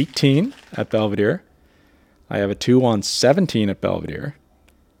 on 18 at Belvedere. I have a 2 on 17 at Belvedere.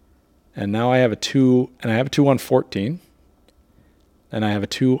 And now I have a 2, and I have a 2 on 14. And I have a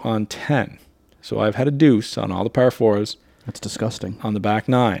 2 on 10. So I've had a deuce on all the par 4s. That's disgusting. On the back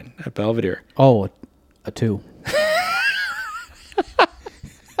 9 at Belvedere. Oh, a 2.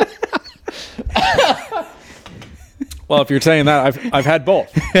 Well, if you're saying that, I've had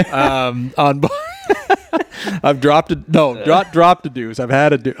both. On I've dropped a dropped a deuce. I've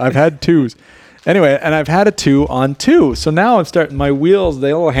had 2s. Anyway, and I've had a 2 on 2. So now I'm starting my wheels, the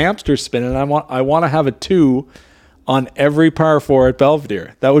little hamster spinning. I want to have a 2 on every par 4 at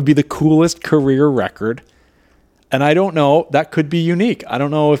Belvedere. That would be the coolest career record. And I don't know, that could be unique. I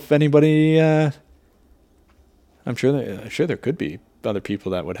don't know if anybody, I'm sure there could be other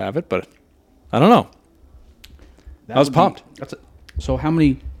people that would have it, but I don't know. I was pumped. So how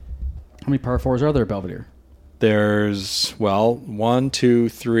many par 4s are there at Belvedere? There's, 1, 2,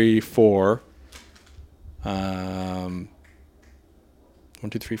 3, 4. 1,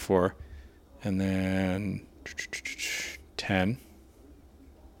 2, 3, 4. And then 10.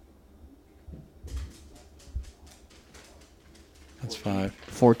 That's 5.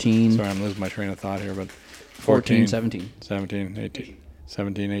 14. Sorry, I'm losing my train of thought here, but 14, 17. 17, 18.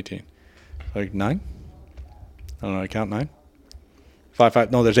 17, 18. Like 9? I don't know, I count 9? 5,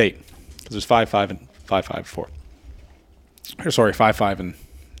 5. No, there's 8. Because there's 5, 5, and 5, 5, 4. Or sorry, 5, 5, and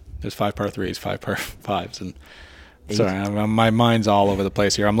there's 5 par 3s, 5 par 5s, and 8. Sorry, my mind's all over the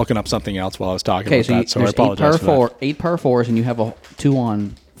place here. I'm looking up something else while I was talking about that, so I apologize for that. 8 par 4s, and you have 2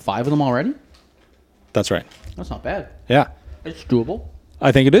 on 5 of them already? That's right. That's not bad. Yeah. It's doable.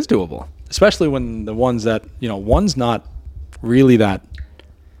 I think it is doable, especially when the ones that, one's not really that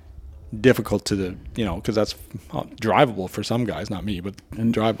difficult to, because that's drivable for some guys, not me, but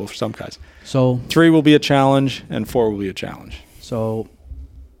drivable for some guys. So 3 will be a challenge, and 4 will be a challenge. So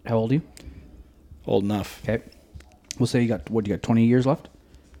how old are you? Old enough. Okay. We'll say you got 20 years left?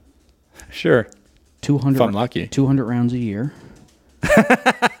 Sure. 200. If I'm lucky. 200 rounds a year.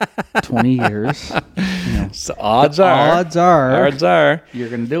 20 years. So odds are you're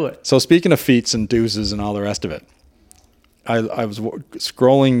going to do it. So speaking of feats and deuces and all the rest of it, I was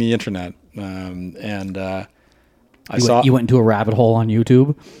scrolling the internet and You went into a rabbit hole on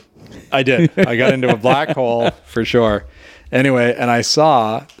YouTube? I did. I got into a black hole for sure. Anyway, and I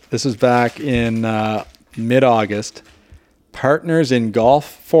saw, this was back in mid-August, partners in golf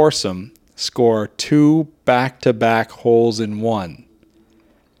foursome score 2 back-to-back holes in one.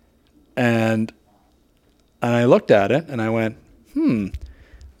 And I looked at it and I went,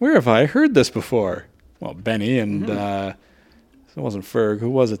 where have I heard this before? Well, Benny and it wasn't Ferg. Who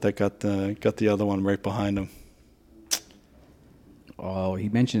was it that got the other one right behind him? Oh, he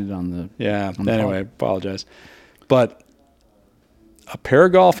mentioned it on the Anyway, apologize. But a pair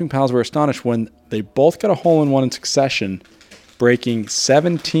of golfing pals were astonished when they both got a hole-in-one in succession, breaking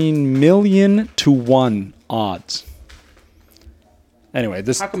 17 million to 1 odds. Anyway,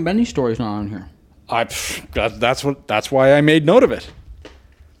 How come Benny's story's not on here? That's why I made note of it.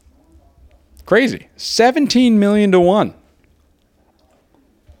 Crazy. 17 million to 1.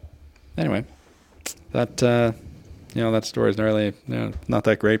 Anyway, that that story's not really not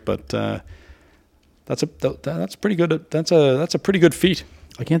that great, but that's pretty good. That's a pretty good feat.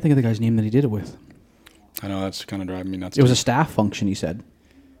 I can't think of the guy's name that he did it with. I know, that's kind of driving me nuts. It was a staff function, he said.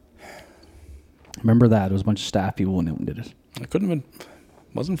 Remember that? It was a bunch of staff people when they did it. It couldn't have been.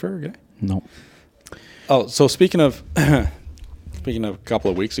 Wasn't Ferg, eh? No. Oh, so speaking of a couple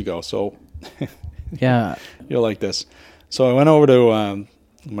of weeks ago, so yeah, you'll like this. So I went over to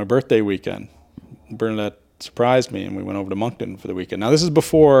my birthday weekend. Bernadette surprised me, and we went over to Moncton for the weekend. Now, this is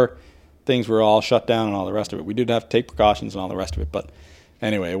before things were all shut down and all the rest of it. We did have to take precautions and all the rest of it, but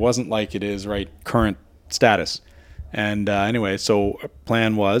anyway, it wasn't like it is current status. And anyway, so our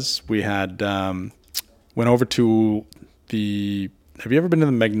plan was we had went over to have you ever been to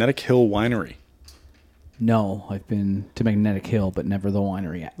the Magnetic Hill Winery? No, I've been to Magnetic Hill, but never the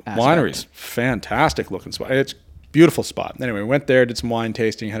winery aspect. Winery's fantastic looking spot. It's a beautiful spot. Anyway, we went there, did some wine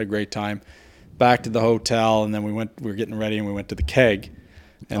tasting, had a great time. Back to the hotel, and then we were getting ready, and we went to the Keg.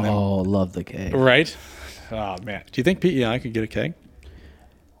 And love the Keg. Right? Oh, man. Do you think Pete and I could get a Keg?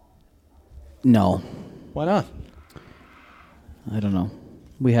 No. Why not? I don't know.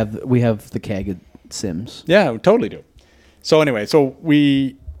 We have the Keg at Sims. Yeah, we totally do. So anyway, so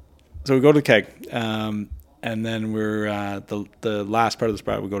we go to the Keg, and then we're the last part of the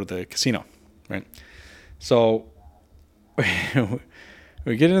spot. We go to the casino, right? So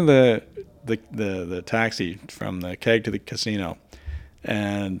we get into the taxi from the Keg to the casino,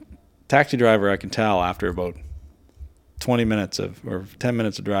 and taxi driver, I can tell after about 20 minutes or 10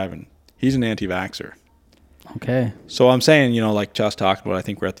 minutes of driving, he's an anti-vaxxer. Okay. So I'm saying, like just talked about, I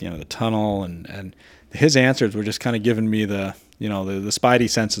think we're at the end of the tunnel, and his answers were just kind of giving me the spidey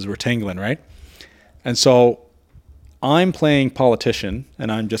senses were tingling, right? And so I'm playing politician,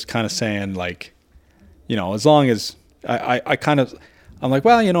 and I'm just kind of saying, like, as long as I'm like,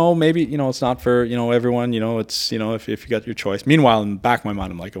 well, maybe, it's not for, everyone, it's, if you got your choice. Meanwhile, in the back of my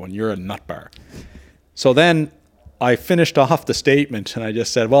mind, I'm like, when you're a nut bar. So then I finished off the statement, and I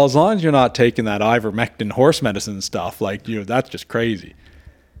just said, well, as long as you're not taking that ivermectin horse medicine stuff, like, that's just crazy.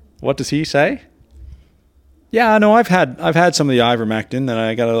 What does he say? Yeah, no, I've had some of the ivermectin, and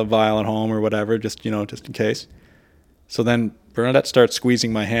I got a vial at home or whatever, just in case. So then Bernadette starts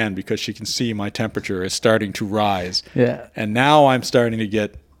squeezing my hand because she can see my temperature is starting to rise. Yeah. And now I'm starting to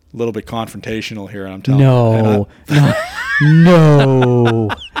get a little bit confrontational here, and I'm telling No. No.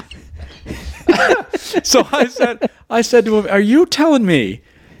 So I said to him, "Are you telling me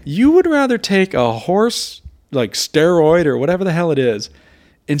you would rather take a horse like steroid or whatever the hell it is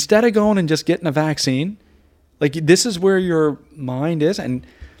instead of going and just getting a vaccine? Like, this is where your mind is?" And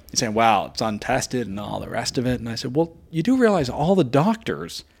he's saying, "Wow, it's untested and all the rest of it." And I said, "Well, you do realize all the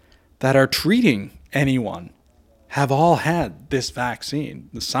doctors that are treating anyone have all had this vaccine,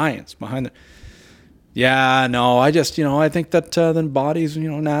 the science behind it." "Yeah, no, I just, I think that the body's,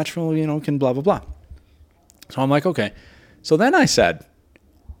 natural, can blah, blah, blah." So I'm like, okay. So then I said,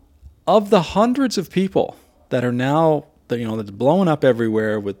 of the hundreds of people that are now, that's blowing up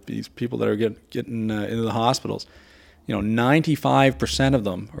everywhere with these people that are getting into the hospitals, 95% of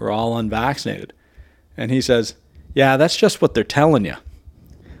them are all unvaccinated. And he says, "Yeah, that's just what they're telling you."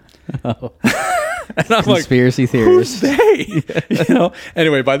 Oh. And I'm Conspiracy like, theorists. "Who's they?"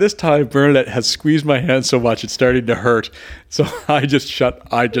 Anyway, by this time, Bernadette has squeezed my hand so much it's starting to hurt. So I just shut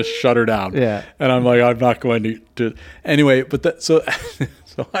her down. Yeah. And I'm like, I'm not going to. Anyway, so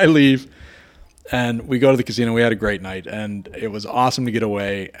I leave, and we go to the casino. We had a great night, and it was awesome to get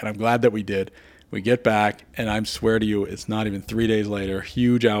away. And I'm glad that we did. We get back, and I swear to you, it's not even 3 days later,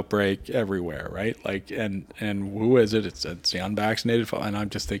 huge outbreak everywhere, right? Like, and who is it? It's the unvaccinated. And I'm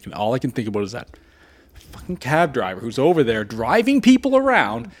just thinking, all I can think about is that fucking cab driver who's over there driving people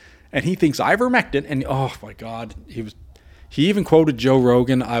around, and he thinks ivermectin, and oh my God, he even quoted Joe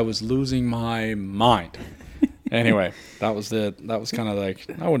Rogan. I was losing my mind. Anyway, that was kind of like,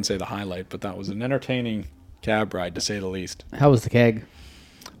 I wouldn't say the highlight, but that was an entertaining cab ride, to say the least. How was the keg?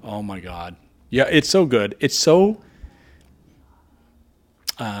 Oh my God. Yeah, it's so good. It's so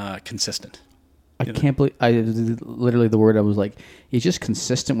consistent. I can't believe literally the word I was like, it's just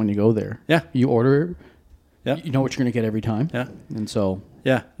consistent when you go there. Yeah. You order, Yeah. you know what you're going to get every time. Yeah. And so.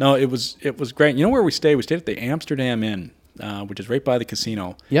 Yeah. No, it was great. You know where we stayed? We stayed at the Amsterdam Inn, which is right by the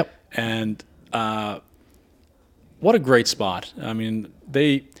casino. Yep. And what a great spot. I mean,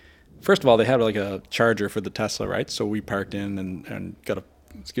 first of all, they had like a charger for the Tesla, right? So we parked in and got a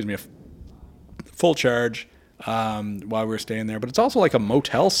full charge while we were staying there. But it's also like a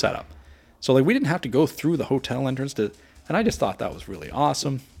motel setup. So like we didn't have to go through the hotel entrance and I just thought that was really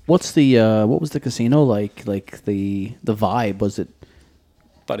awesome. What was the casino like? Like the vibe, was it?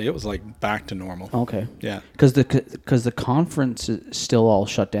 But it was like back to normal. Okay. Yeah. Because the conference is still all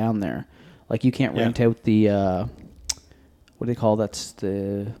shut down there. Like you can't rent out the what do they call that's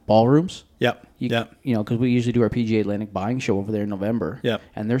the ballrooms. Yep. Yep. Because we usually do our PGA Atlantic buying show over there in November. Yep.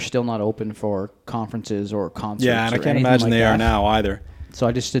 And they're still not open for conferences or concerts. Yeah, and I or can't anything imagine like they that. are now either. So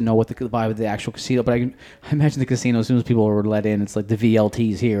I just didn't know what the vibe of the actual casino. But I imagine the casino, as soon as people were let in, it's like the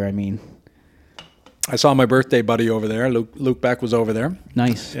VLTs here. I mean, I saw my birthday buddy over there. Luke Beck was over there.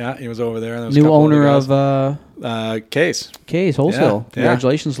 nice. Yeah, he was over there. And there was New a couple owner other guys. of Case. Case Wholesale. Yeah.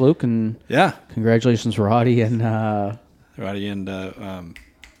 Congratulations, Luke, and Yeah. congratulations, Roddy and Roddy and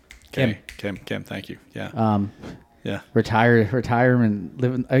Kim. Kim, thank you. Yeah. Yeah. retirement.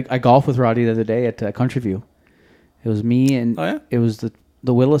 Living. I golfed with Roddy the other day at Country View. It was me and Oh, yeah? it was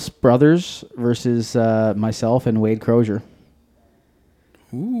the Willis brothers versus myself and Wade Crozier.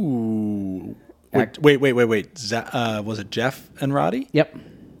 Ooh. Act- Wait. Was it Jeff and Roddy? Yep.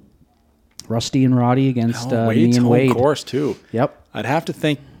 Rusty and Roddy against me Wade's and home Wade. course too. Yep. I'd have to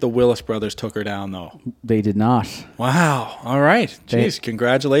think the Willis brothers took her down though. They did not. Wow. All right. Jeez.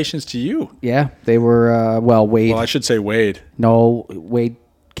 Congratulations to you. Yeah, they were. Wade. Well, I should say Wade. No, Wade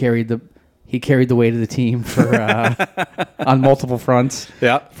carried the weight of the team for on multiple fronts.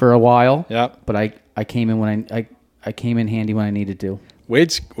 Yeah. For a while. Yeah. But I came in when I came in handy when I needed to.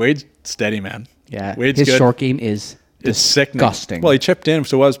 Wade's steady, man. Yeah. Wade's his good. short game is It's sickening. disgusting. Well, he chipped in.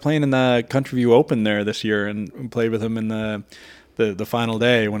 So I was playing in the Country View Open there this year and played with him in the final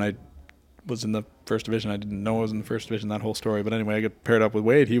day when I was in the first division. I didn't know I was in the first division, that whole story. But anyway, I got paired up with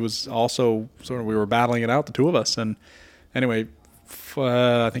Wade. He was also we were battling it out, the two of us. And anyway,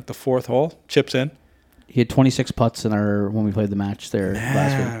 I think the fourth hole, chips in. He had 26 putts when we played the match there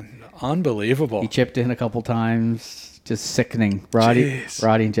last week. Unbelievable. He chipped in a couple times. Just sickening. Roddy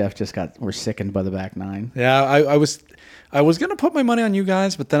and Jeff were sickened by the back nine. Yeah, I was gonna put my money on you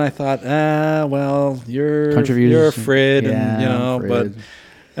guys, but then I thought, you're a Frid, and Frid.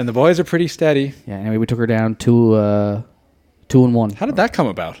 and the boys are pretty steady. Yeah. Anyway, we took her down 2-1. How did that come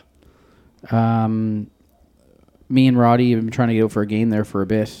about? Me and Roddy have been trying to get out for a game there for a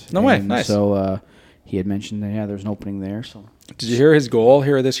bit. No way. And Nice. So he had mentioned that, there's an opening there. So Did you hear his goal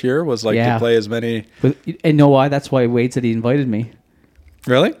here this year was like to play as many? and you know why? That's why Wade said he invited me.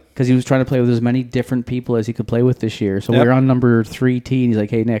 Really? Because he was trying to play with as many different people as he could play with this year. So we were on number 3 tee, and he's like,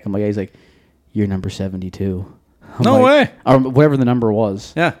 "Hey Nick," I'm like, "He's like, you're number 72." No way. Or whatever the number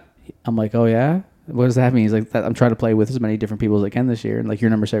was. Yeah. I'm like, "Oh yeah." What does that mean? He's like, I'm trying to play with as many different people as I can this year, and like you're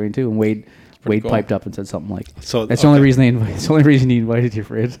number 72. And Wade cool. piped up and said something like, So that's the only reason It's the only reason he invited you,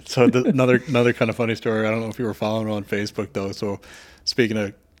 Fred. So another kind of funny story. I don't know if you were following on Facebook though. So speaking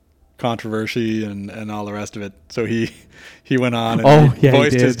of controversy and all the rest of it, so he went on and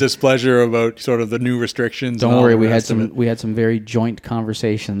voiced his displeasure about sort of the new restrictions. Don't worry, we had some very joint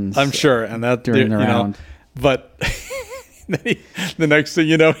conversations. I'm sure, and that during the round, but. The next thing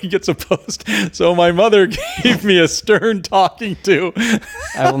you know, he gets a post. So my mother gave me a stern talking to.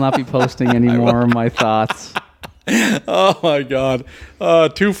 I will not be posting any more of my thoughts. Oh my God.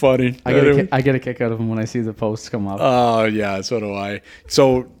 Too funny. I get a kick out of him when I see the posts come up. Oh yeah, so do I.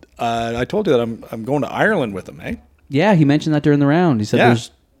 So I told you that I'm going to Ireland with him, eh? Yeah, he mentioned that during the round. He said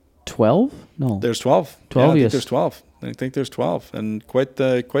there's 12? No. There's 12. 12, yes. Yes. There's 12. I think there's 12, and quite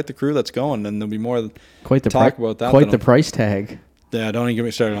the crew that's going, and there'll be more quite the talk about that. Quite the price tag. Yeah, don't even get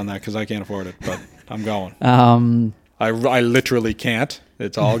me started on that because I can't afford it, but I'm going. I literally can't.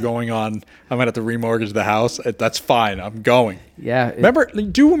 It's all going on. I'm gonna have to remortgage the house. That's fine. I'm going. Yeah.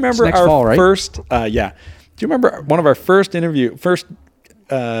 Do you remember our fall, right? first? Yeah. Do you remember one of our first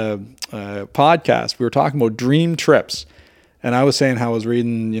podcasts? We were talking about dream trips. And I was saying how I was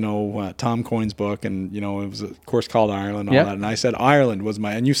reading, Tom Coyne's book, and, it was a course called Ireland and all that. And I said Ireland was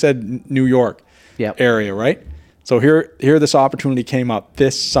and you said New York area, right? So here this opportunity came up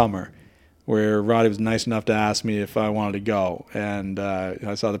this summer where Roddy was nice enough to ask me if I wanted to go. And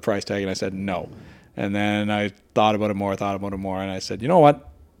I saw the price tag and I said no. And then I thought about it more, and I said, you know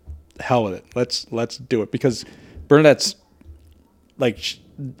what? Hell with it. Let's do it. Because Bernadette's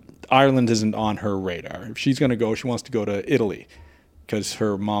Ireland isn't on her radar. If she's going to go, she wants to go to Italy because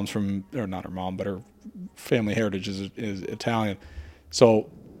her mom's not her mom, but her family heritage is Italian. So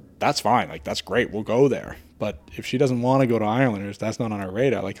that's fine. That's great. We'll go there. But if she doesn't want to go to Ireland, or that's not on her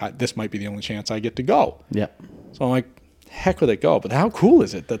radar, this might be the only chance I get to go. Yeah. So I'm like, heck with it, go. But how cool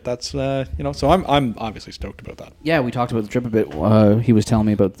is it that's so I'm obviously stoked about that. Yeah, we talked about the trip a bit. He was telling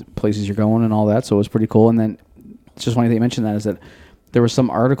me about the places you're going and all that, so it was pretty cool. And then it's just funny that you mentioned that is that there was some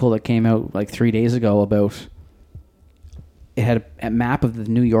article that came out 3 days ago about it had a map of the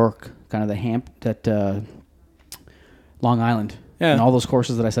New York, kind of the Long Island, and all those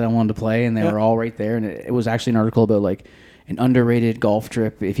courses that I said I wanted to play, and they were all right there. And it was actually an article about an underrated golf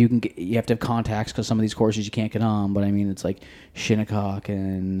trip. If you can you have to have contacts because some of these courses you can't get on. But I mean, it's like Shinnecock,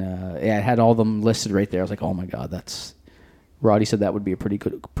 and it had all of them listed right there. I was like, oh my God, that's. Roddy said that would be a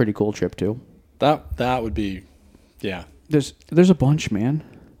pretty cool trip too. That would be, yeah. There's a bunch, man.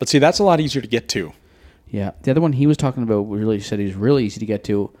 But see, that's a lot easier to get to. Yeah. The other one he was talking about, really said he was really easy to get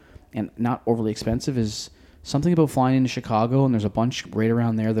to and not overly expensive, is something about flying into Chicago, and there's a bunch right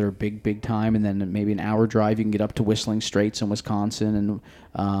around there that are big time, and then maybe an hour drive you can get up to Whistling Straits in Wisconsin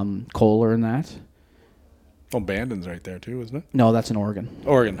and Kohler and that. Oh, Bandon's right there too, isn't it? No, that's in Oregon.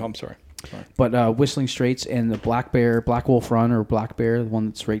 Oregon, I'm sorry. But Whistling Straits and the Black Wolf Run or Black Bear, the one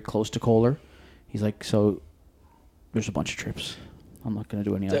that's right close to Kohler. He's like, so... There's a bunch of trips. I'm not going to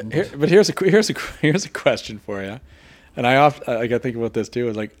do any of them. But here's a question for you, and I think about this too.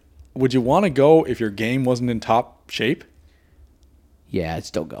 Is would you want to go if your game wasn't in top shape? Yeah, I'd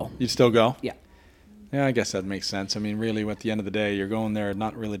still go. You'd still go? Yeah. Yeah, I guess that makes sense. I mean, really, at the end of the day, you're going there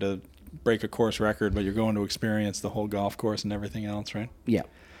not really to break a course record, but you're going to experience the whole golf course and everything else, right? Yeah.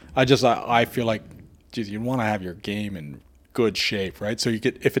 I feel like, geez, you'd want to have your game in good shape, right? So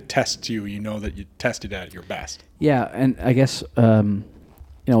if it tests you, you know that you tested at your best. Yeah, and I guess the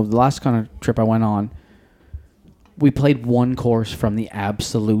last kind of trip I went on, we played one course from the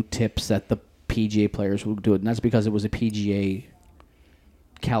absolute tips that the PGA players would do it, and that's because it was a PGA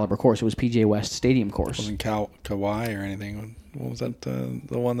caliber course. It was PGA West Stadium course. It wasn't Kauai or anything. What was that?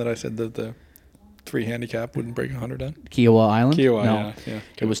 The one that I said that the 3 handicap wouldn't break 100 on? Kiowa Island? Kiowa, no. Yeah.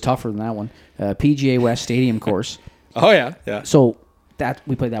 It was tougher than that one. PGA West Stadium course. Oh, yeah. So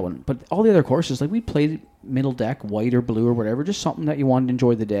we played that one. But all the other courses, we played middle deck, white or blue or whatever, just something that you wanted to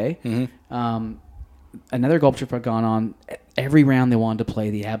enjoy the day. Mm-hmm. Another golf trip I've gone on, every round they wanted to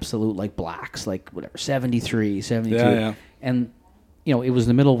play the absolute, blacks, 73, 72. Yeah. And, it was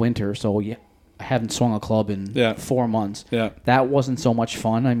the middle of winter, so I haven't swung a club in 4 months. Yeah. That wasn't so much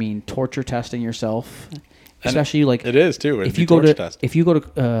fun. I mean, torture testing yourself, especially it is too. If you go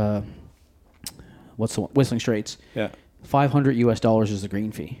to what's the one? Whistling Straits. Yeah. $500 US is the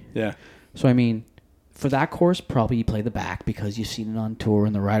green fee. Yeah. So I mean, for that course, probably you play the back because you've seen it on tour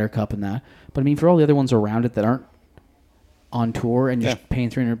and the Ryder Cup and that. But I mean, for all the other ones around it that aren't on tour and you're paying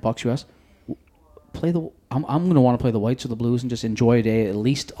 $300 US, play the. I'm going to want to play the whites or the blues and just enjoy a day at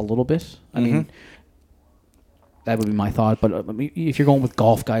least a little bit. I mean, that would be my thought. But if you're going with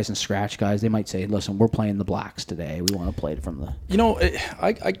golf guys and scratch guys, they might say, "Listen, we're playing the blacks today. We want to play it from the." You know,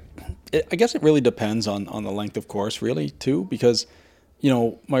 I guess it really depends on the length of course, really, too, because, you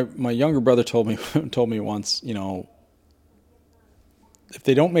know, my younger brother told me once, you know, if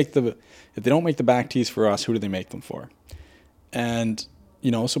they don't make the back tees for us, who do they make them for? And,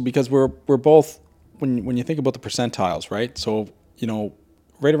 you know, so because we're both, when you think about the percentiles, right? So, you know,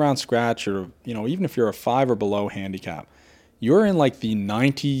 right around scratch, or, you know, even if you're a 5 or below handicap, you're in like the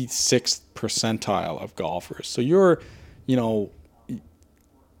 96th percentile of golfers. So you're, you know,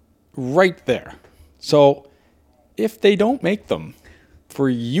 right there. So if they don't make them for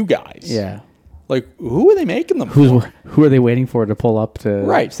you guys, like, who are they making them for? Who are they waiting for to pull up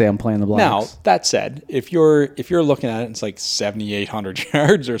to say I'm playing the blacks? Now, that said, if you're looking at it and it's like 7,800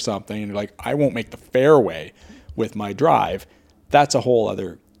 yards or something, and you're like, I won't make the fairway with my drive, that's a whole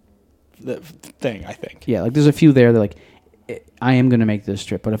other thing, I think. Yeah, like there's a few there that like, I am going to make this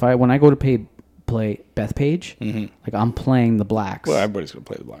trip, but when I go to play Bethpage, like I'm playing the blacks. Well, everybody's going to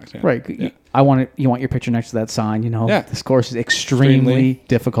play the blacks, yeah. Right. Yeah. You want your picture next to that sign, you know. Yeah. This course is extremely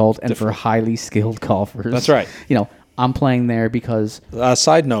difficult and for highly skilled golfers. That's right. You know, I'm playing there because...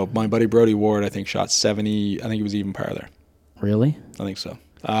 side note, my buddy Brody Ward, I think, shot 70. I think he was even par there. Really? I think so.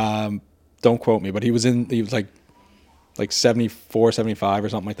 Don't quote me, but he was like 74, 75 or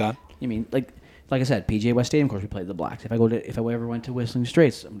something like that. You mean, like I said, PGA West Stadium course, we played the blacks. If I ever went to Whistling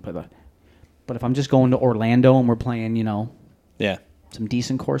Straits, I'm going to play the... But if I'm just going to Orlando and we're playing, you know, some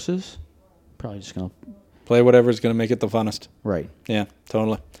decent courses, probably just going to play whatever's going to make it the funnest. Right. Yeah,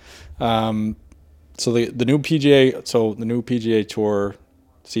 totally. So the new PGA Tour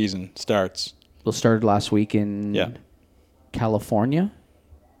season starts. It started last week in California,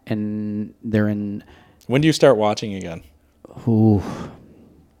 and they're in. When do you start watching again?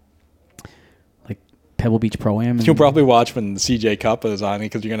 Pebble Beach Pro-Am. You'll probably watch when the CJ Cup is on,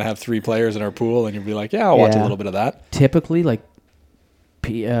 because you're going to have 3 players in our pool, and you'll be like, I'll watch a little bit of that. Typically, like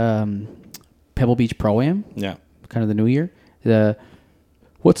Pebble Beach Pro-Am. Yeah. Kind of the new year.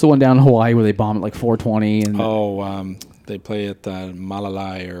 What's the one down in Hawaii where they bomb at like 4:20? And they play at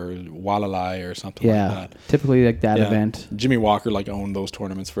Malalai or Walalai or something like that. Typically like that event. Jimmy Walker owned those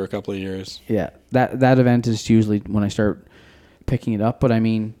tournaments for a couple of years. Yeah, that event is usually when I start picking it up. But I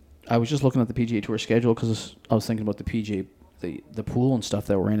mean, I was just looking at the PGA Tour schedule because I was thinking about the PGA, the pool and stuff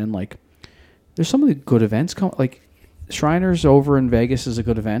that we're in, and like, there's some of the good events. Like, Shriners over in Vegas is a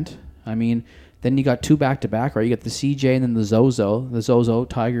good event. I mean, then you got 2 back-to-back, right? You got the CJ and then the Zozo. The Zozo,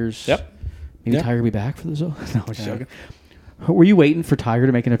 Tigers. Yep. Maybe Tiger will be back for the Zozo? No, I'm just joking. Were you waiting for Tiger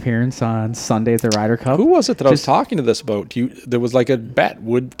to make an appearance on Sunday at the Ryder Cup? Who was it that I was talking to this about? There was like a bet,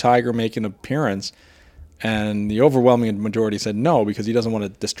 would Tiger make an appearance? And the overwhelming majority said no, because he doesn't want to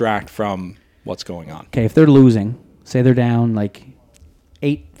distract from what's going on. Okay, if they're losing, say they're down like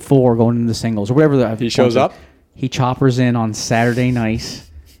 8-4 going into the singles or whatever. He shows up? He choppers in on Saturday night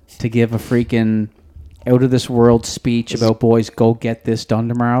to give a freaking out-of-this-world speech about, boys, go get this done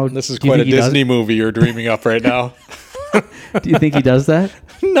tomorrow. This is quite a Disney movie you're dreaming up right now. Do you think he does that?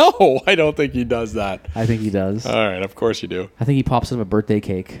 No, I don't think he does that. I think he does. All right, of course you do. I think he pops up a birthday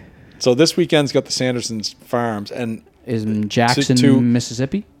cake. So this weekend's got the Sanderson's Farms, and is in Jackson,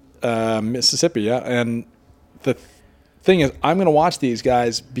 Mississippi. Mississippi, yeah. And the thing is, I'm going to watch these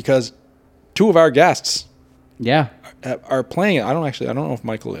guys because 2 of our guests, are playing it. I don't know if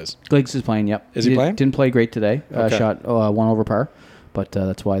Michael is. Gliggs is playing. Yep. Is he playing? Didn't play great today. Okay. Shot 1 over par, but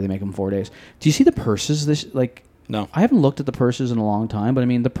that's why they make him 4 days. Do you see the purses? No, I haven't looked at the purses in a long time, but I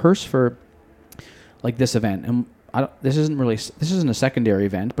mean the purse for like this event, and this isn't a secondary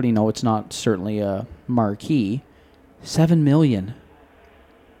event, but it's not certainly a marquee. $7 million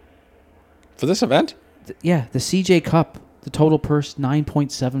for this event. The CJ Cup, the total purse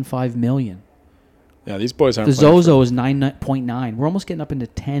 $9.75 million. Yeah, these boys aren't. The Zozo is 9.9. We're almost getting up into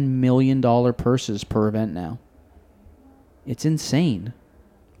 $10 million purses per event now. It's insane.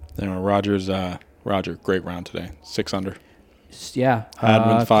 Roger, great round today. 6 under. Yeah.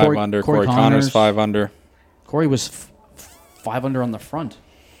 Admin 5 under. Corey Connors 5 under. Corey was 5 under on the front,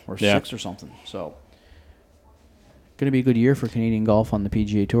 or 6 or something. So, going to be a good year for Canadian golf on the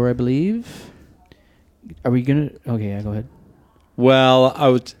PGA Tour, I believe. Are we going to? Okay, go ahead. Well, I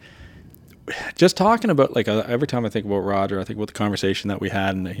was just talking about, like, every time I think about Roger, I think about the conversation that we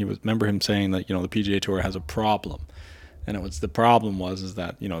had, and remember him saying that, the PGA Tour has a problem. And it was the problem is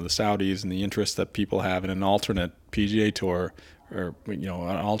that, the Saudis and the interest that people have in an alternate PGA tour or, an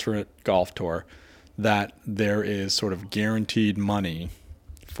alternate golf tour, that there is sort of guaranteed money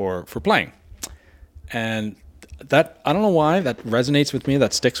for playing. And that, I don't know why, that resonates with me,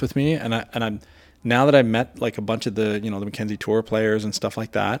 that sticks with me. And I'm now that I've met like a bunch of the, the Mackenzie Tour players and stuff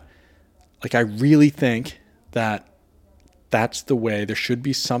like that, like I really think that that's the way. There should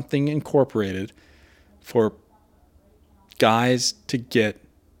be something incorporated for guys to get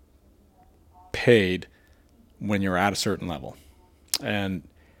paid when you're at a certain level, and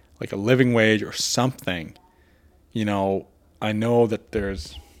like a living wage or something. I know that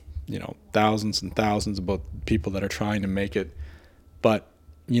there's thousands and thousands of people that are trying to make it, but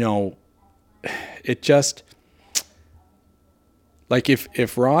it just, like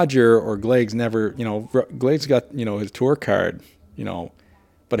if Roger or Glegg's never, Glegg's got his tour card,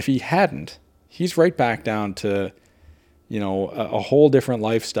 but if he hadn't, he's right back down to a whole different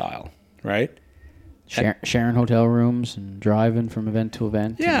lifestyle, right? Sharing hotel rooms and driving from event to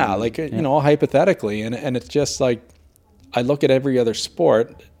event. Yeah, hypothetically. And it's just like, I look at every other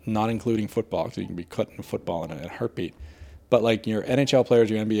sport, not including football, because you can be cutting football in a heartbeat. But like your NHL players,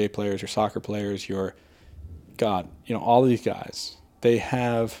 your NBA players, your soccer players, all of these guys, they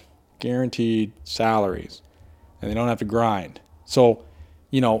have guaranteed salaries and they don't have to grind. So,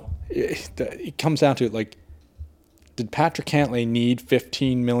 it comes down to like, did Patrick Cantlay need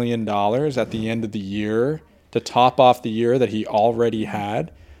 $15 million at the end of the year to top off the year that he already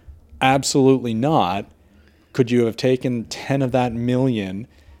had? Absolutely not. Could you have taken 10 of that million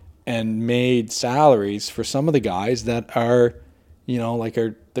and made salaries for some of the guys that are,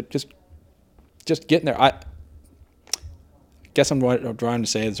 that just getting there? I guess I'm trying to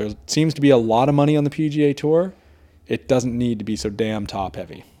say is there seems to be a lot of money on the PGA Tour. It doesn't need to be so damn top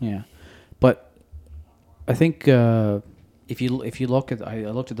heavy. Yeah, but I think if you look at, I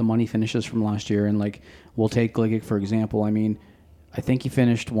looked at the money finishes from last year, and like we'll take Gligic for example. I mean, I think he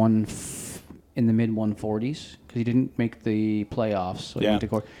finished in the mid 140s because he didn't make the playoffs. So he went to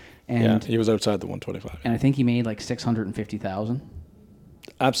court, and he was outside the 125. And I think he made like $650,000.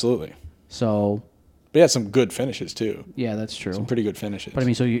 Absolutely. So, but he had some good finishes too. Yeah, that's true. Some pretty good finishes. But I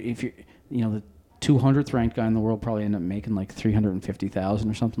mean, so if you the 200th ranked guy in the world probably ended up making like $350,000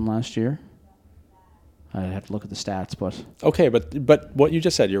 or something last year. I'd have to look at the stats, but okay, but what you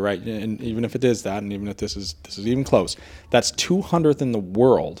just said, you're right. And even if it is that, and even if this is even close, that's 200th in the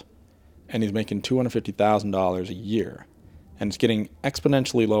world, and he's making $250,000 a year, and it's getting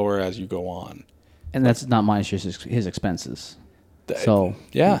exponentially lower as you go on. And that's not minus just his expenses. So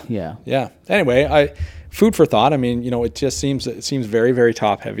yeah. Anyway, food for thought. I mean, it just seems very, very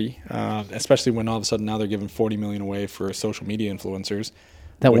top heavy, especially when all of a sudden now they're giving $40 million away for social media influencers.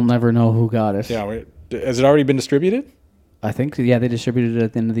 That we'll never know who got it. Yeah. Has it already been distributed? I think, they distributed it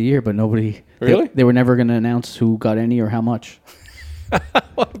at the end of the year, but nobody... Really? They were never going to announce who got any or how much.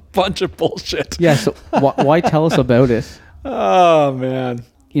 What a bunch of bullshit. Yeah, so why tell us about it? Oh, man.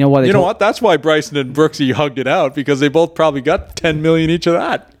 You know why? What? That's why Bryson and Brooksy hugged it out, because they both probably got $10 million each of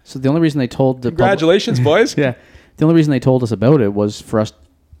that. So the only reason they told the Congratulations, boys. Yeah. The only reason they told us about it was for us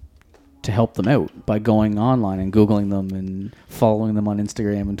to help them out by going online and Googling them and following them on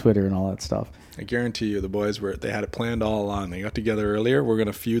Instagram and Twitter and all that stuff. I guarantee you the boys they had it planned all along. They got together earlier. We're going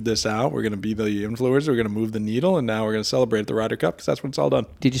to feud this out. We're going to be the influencers. We're going to move the needle, and now we're going to celebrate at the Ryder Cup because that's when it's all done.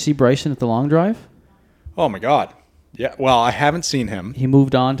 Did you see Bryson at the long drive? Oh, my God. Yeah, well, I haven't seen him. He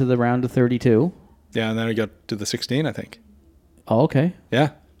moved on to the round of 32. Yeah, and then he got to the 16, I think. Oh, okay.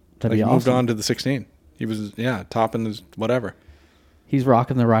 Yeah. That'd be awesome. Moved on to the 16. He was, topping his whatever. He's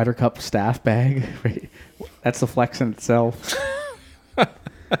rocking the Ryder Cup staff bag. That's the flex in itself.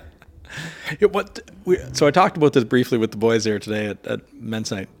 So I talked about this briefly with the boys there today at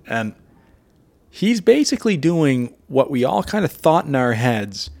Men's Night, and he's basically doing what we all kind of thought in our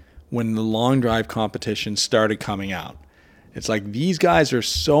heads when the long drive competition started coming out. It's like, these guys are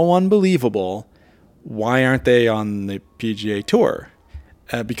so unbelievable. Why aren't they on the PGA Tour?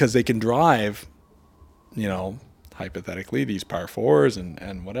 Because they can drive, hypothetically, these par fours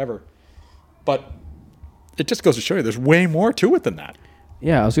and whatever. But it just goes to show you there's way more to it than that.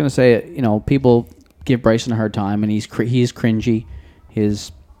 Yeah, I was going to say, people give Bryson a hard time, and he's cringy.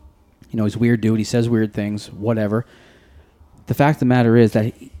 He's a weird dude. He says weird things, whatever. The fact of the matter is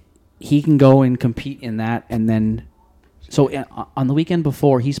that he can go and compete in that, and then... So on the weekend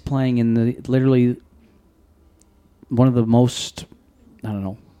before, he's playing in literally one of the most,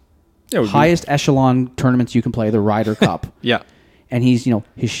 highest echelon tournaments you can play, the Ryder Cup. Yeah. And he's,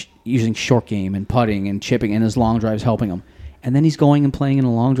 he's using short game and putting and chipping, and his long drive's helping him. And then he's going and playing in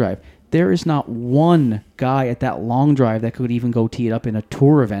a long drive. There is not one guy at that long drive that could even go tee it up in a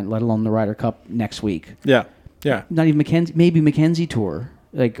tour event, let alone the Ryder Cup next week. Yeah. Yeah. Not even Mackenzie, maybe Mackenzie Tour.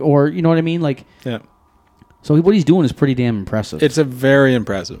 Like, or, you know what I mean? Like, Yeah. So what he's doing is pretty damn impressive. It's a very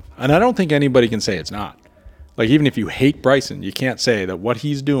impressive. And I don't think anybody can say it's not. Like, even if you hate Bryson, you can't say that what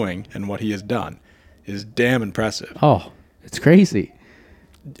he's doing and what he has done is damn impressive. Oh, it's crazy.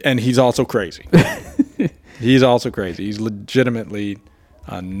 And he's also crazy. He's also crazy. He's legitimately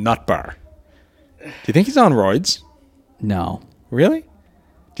a nut bar. Do you think he's on roids? No. Really? Do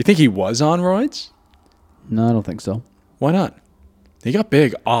you think he was on roids? No, I don't think so. Why not? He got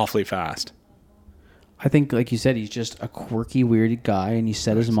big awfully fast. I think, like you said, he's just a quirky, weird guy, and he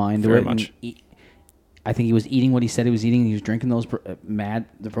set his mind to Very it. much. I think he was eating what he said he was eating. He was drinking those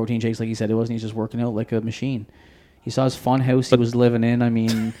the protein shakes like he said it was, and he's just working out like a machine. He saw his fun house he was living in. I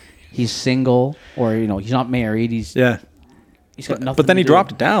mean, he's single, or he's not married. He's got nothing. But then he to do.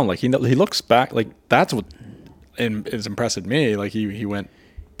 dropped it down. Like he looks back. Like that's what is impressed me. Like he went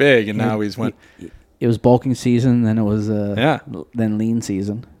big, and now he's went. It was bulking season, then it was then lean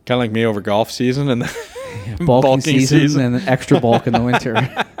season. Kind of like me over golf season, and then bulking season, and then extra bulk in the winter.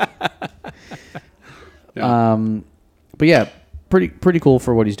 Yeah. But yeah, pretty cool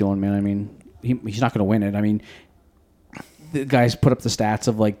for what he's doing, man. I mean, he's not going to win it. I mean, the guys put up the stats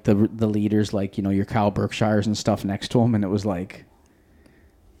of like the leaders, like your Kyle Berkshires and stuff next to him, and it was like,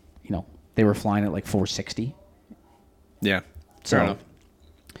 they were flying at like 460. Yeah, fair enough.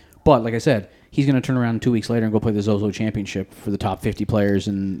 But like I said, he's going to turn around 2 weeks later and go play the Zozo Championship for the top 50 players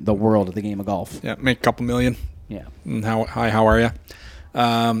in the world at the game of golf. Yeah, make a couple million. Yeah. And how are you?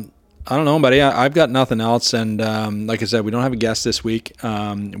 I don't know, buddy. I've got nothing else. And like I said, we don't have a guest this week.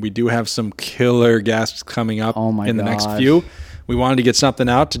 We do have some killer guests coming up in the next few. We wanted to get something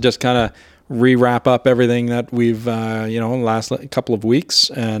out to just kind of re-wrap up everything that we've, last couple of weeks.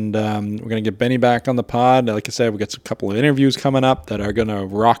 And we're going to get Benny back on the pod. Like I said, we got a couple of interviews coming up that are going to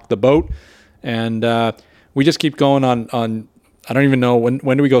rock the boat. And we just keep going on. I don't even know,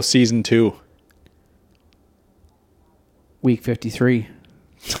 when do we go season 2? Week 53.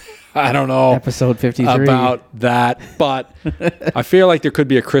 I don't know. Episode 53. About that, but I feel like there could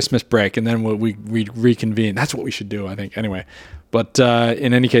be a Christmas break, and then we reconvene. That's what we should do, I think. Anyway, but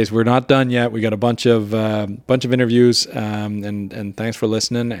in any case, we're not done yet. We got a bunch of interviews, and thanks for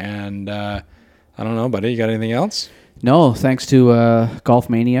listening. And I don't know, buddy, you got anything else? No, thanks to Golf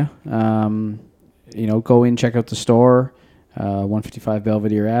Mania. Go in, check out the store, 155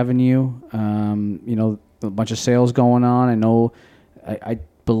 Belvedere Avenue. A bunch of sales going on. I know. I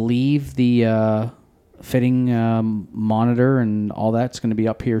believe the fitting monitor and all that's going to be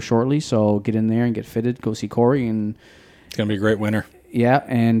up here shortly, so get in there and get fitted. Go see Corey, and it's going to be a great winter. Yeah,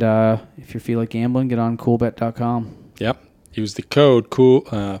 and if you feel like gambling, get on coolbet.com. Yep, use the code cool.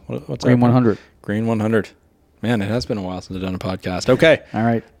 What's Green 100. Green 100. Man, it has been a while since I've done a podcast. Okay, all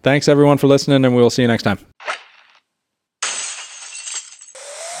right. Thanks everyone for listening, and we'll see you next time.